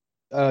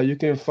 You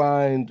can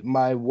find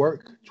my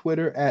work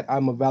Twitter at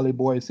I'm a Valley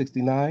Boy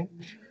 69.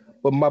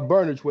 But my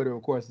burner Twitter,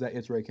 of course, is at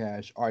It's Ray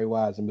Cash, REY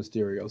as in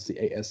Mysterio,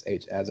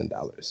 CASH as in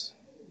dollars.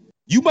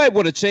 You might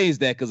want to change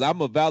that because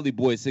I'm a Valley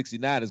Boy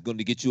 69 is going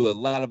to get you a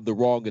lot of the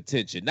wrong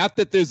attention. Not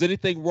that there's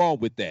anything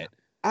wrong with that.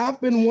 I've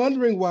been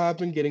wondering why I've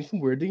been getting some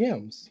weird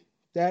DMs.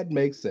 That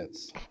makes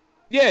sense.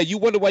 Yeah, you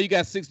wonder why you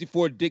got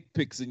 64 dick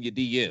pics in your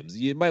DMs.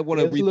 You might want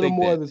to rethink that. It's a little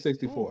more than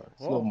 64.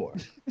 It's a little more.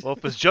 Well,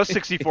 if it's just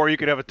 64, you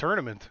could have a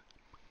tournament.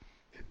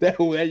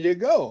 There you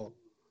go.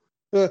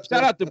 Shout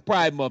out to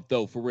Pride Month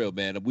though, for real,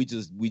 man. We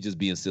just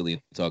being silly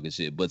and talking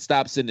shit. But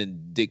stop sending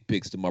dick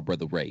pics to my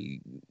brother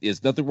Ray.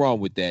 There's nothing wrong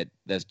with that.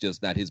 That's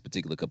just not his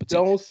particular cup of tea.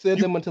 Don't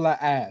send them until I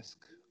ask.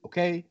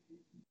 Okay?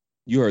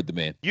 You heard the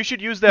man. You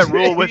should use that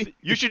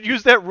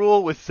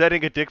rule with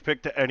sending a dick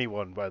pic to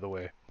anyone, by the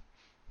way.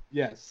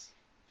 Yes.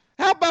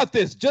 How about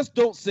this? Just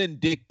don't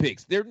send dick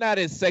pics. They're not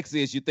as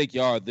sexy as you think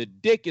you are. The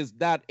dick is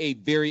not a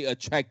very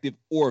attractive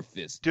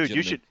orifice. Dude, gentlemen.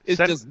 you should. It's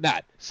just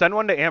not. Send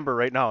one to Amber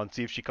right now and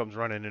see if she comes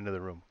running into the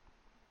room.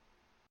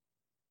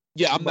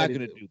 Yeah, I'm not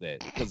going to do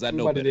that because I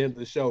know better. At the end of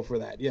the show for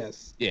that,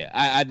 yes. Yeah,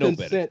 I know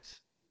better.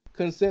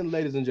 Consent,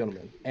 ladies and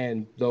gentlemen,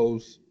 and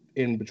those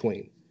in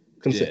between.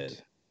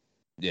 Consent.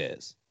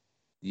 Yes.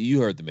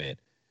 You heard the man.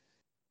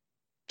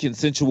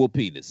 Consensual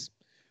penis.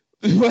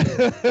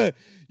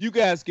 You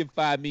guys can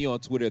find me on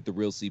Twitter at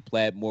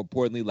 @TheRealCPlat. More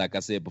importantly, like I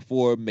said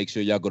before, make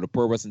sure y'all go to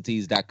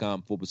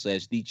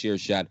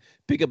ProWrestlingTees.com/TheChairShot.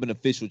 Pick up an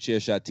official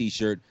Chairshot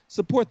t-shirt.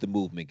 Support the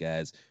movement,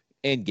 guys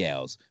and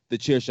gals.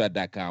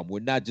 TheChairShot.com. We're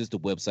not just a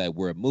website,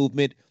 we're a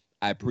movement.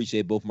 I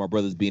appreciate both of my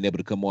brothers being able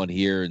to come on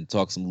here and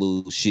talk some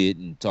little shit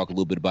and talk a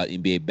little bit about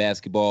NBA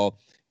basketball.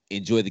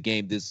 Enjoy the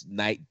game this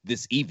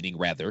evening.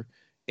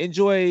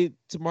 Enjoy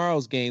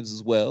tomorrow's games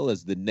as well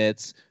as the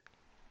Nets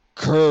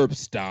curb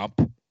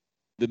stomp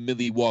the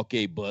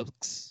Milwaukee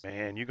Bucks.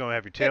 Man, you're going to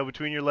have your tail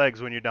between your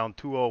legs when you're down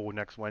 2-0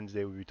 next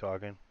Wednesday. We'll be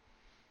talking.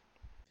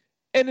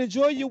 And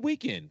enjoy your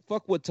weekend.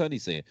 Fuck what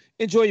Tony's saying.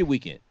 Enjoy your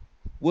weekend.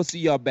 We'll see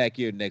y'all back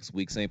here next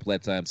week. Same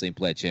plat time, same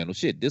plat channel.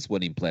 Shit, this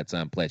wasn't even plat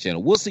time, plat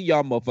channel. We'll see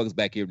y'all motherfuckers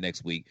back here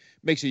next week.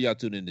 Make sure y'all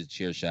tune in to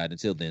Chair Shot.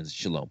 Until then,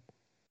 shalom.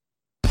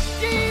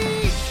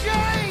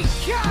 DJ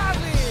Khaled.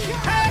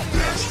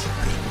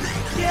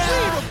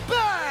 Yeah.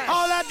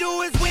 All I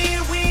do is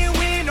win, win,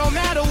 win, no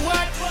matter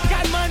what.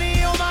 Got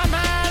money on my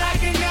mind, I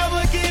can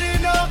never get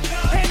enough.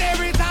 And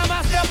every time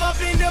I step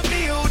up in the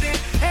building,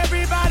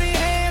 everybody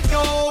hands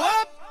go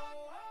up.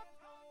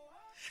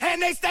 And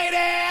they stay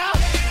there,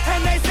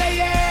 and they say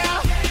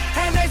yeah,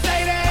 and they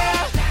stay there.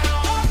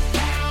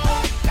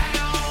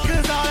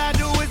 Cause all I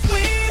do is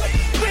win,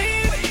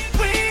 win,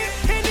 win.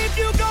 And if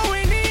you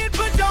going in,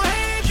 put your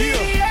hands in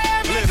the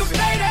air, make them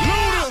stay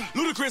there.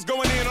 Ludacris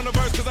going in on the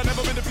verse, cause I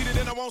never been defeated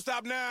and I won't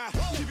stop now.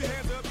 Keep your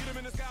hands up, get them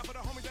in the sky for the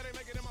homies that ain't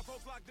making it, my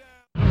folks locked down.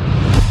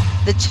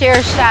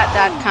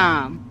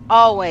 TheChairShot.com.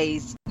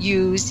 Always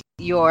use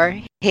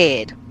your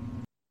head.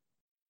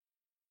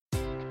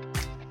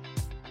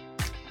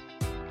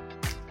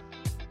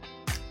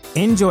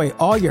 Enjoy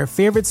all your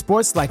favorite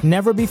sports like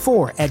never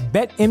before at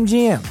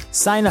BetMGM.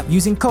 Sign up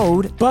using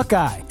code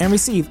Buckeye and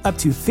receive up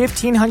to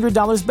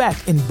 $1,500 back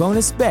in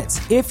bonus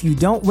bets if you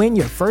don't win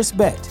your first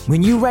bet.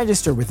 When you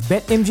register with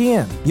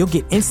BetMGM, you'll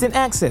get instant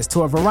access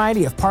to a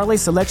variety of parlay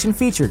selection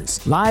features,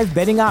 live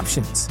betting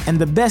options, and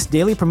the best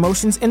daily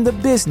promotions in the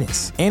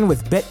business. And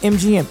with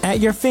BetMGM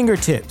at your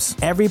fingertips,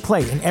 every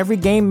play and every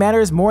game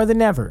matters more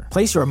than ever.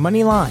 Place your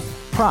money line,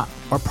 prop,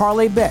 or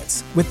parlay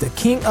bets with the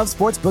king of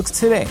sportsbooks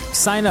today.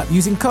 Sign up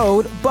using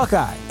code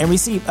Buckeye and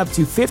receive up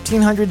to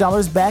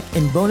 $1,500 back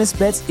in bonus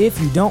bets if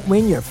you don't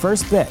win your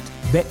first bet.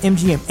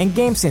 BetMGM and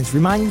GameSense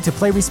remind you to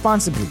play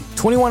responsibly.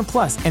 21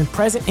 plus and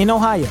present in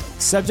Ohio,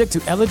 subject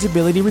to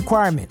eligibility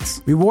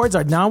requirements. Rewards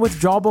are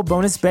non-withdrawable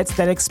bonus bets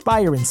that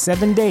expire in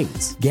 7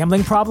 days.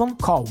 Gambling problem?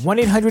 Call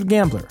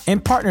 1-800-GAMBLER.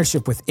 In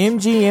partnership with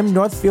MGM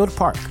Northfield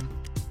Park.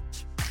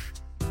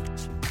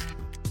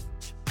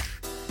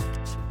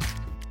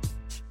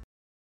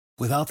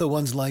 Without the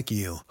ones like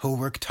you, who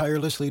work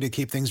tirelessly to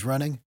keep things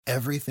running,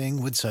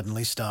 everything would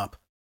suddenly stop.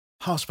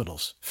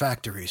 Hospitals,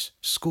 factories,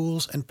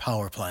 schools, and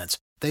power plants,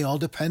 they all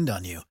depend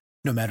on you.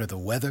 No matter the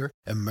weather,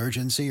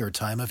 emergency, or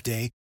time of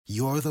day,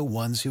 you're the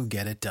ones who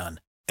get it done.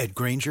 At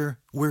Grainger,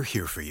 we're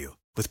here for you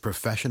with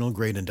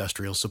professional-grade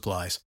industrial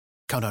supplies.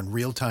 Count on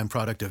real-time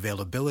product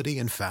availability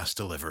and fast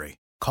delivery.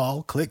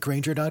 Call, click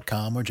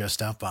Grainger.com, or just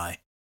stop by.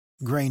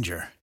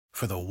 Grainger,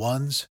 for the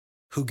ones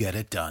who get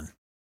it done.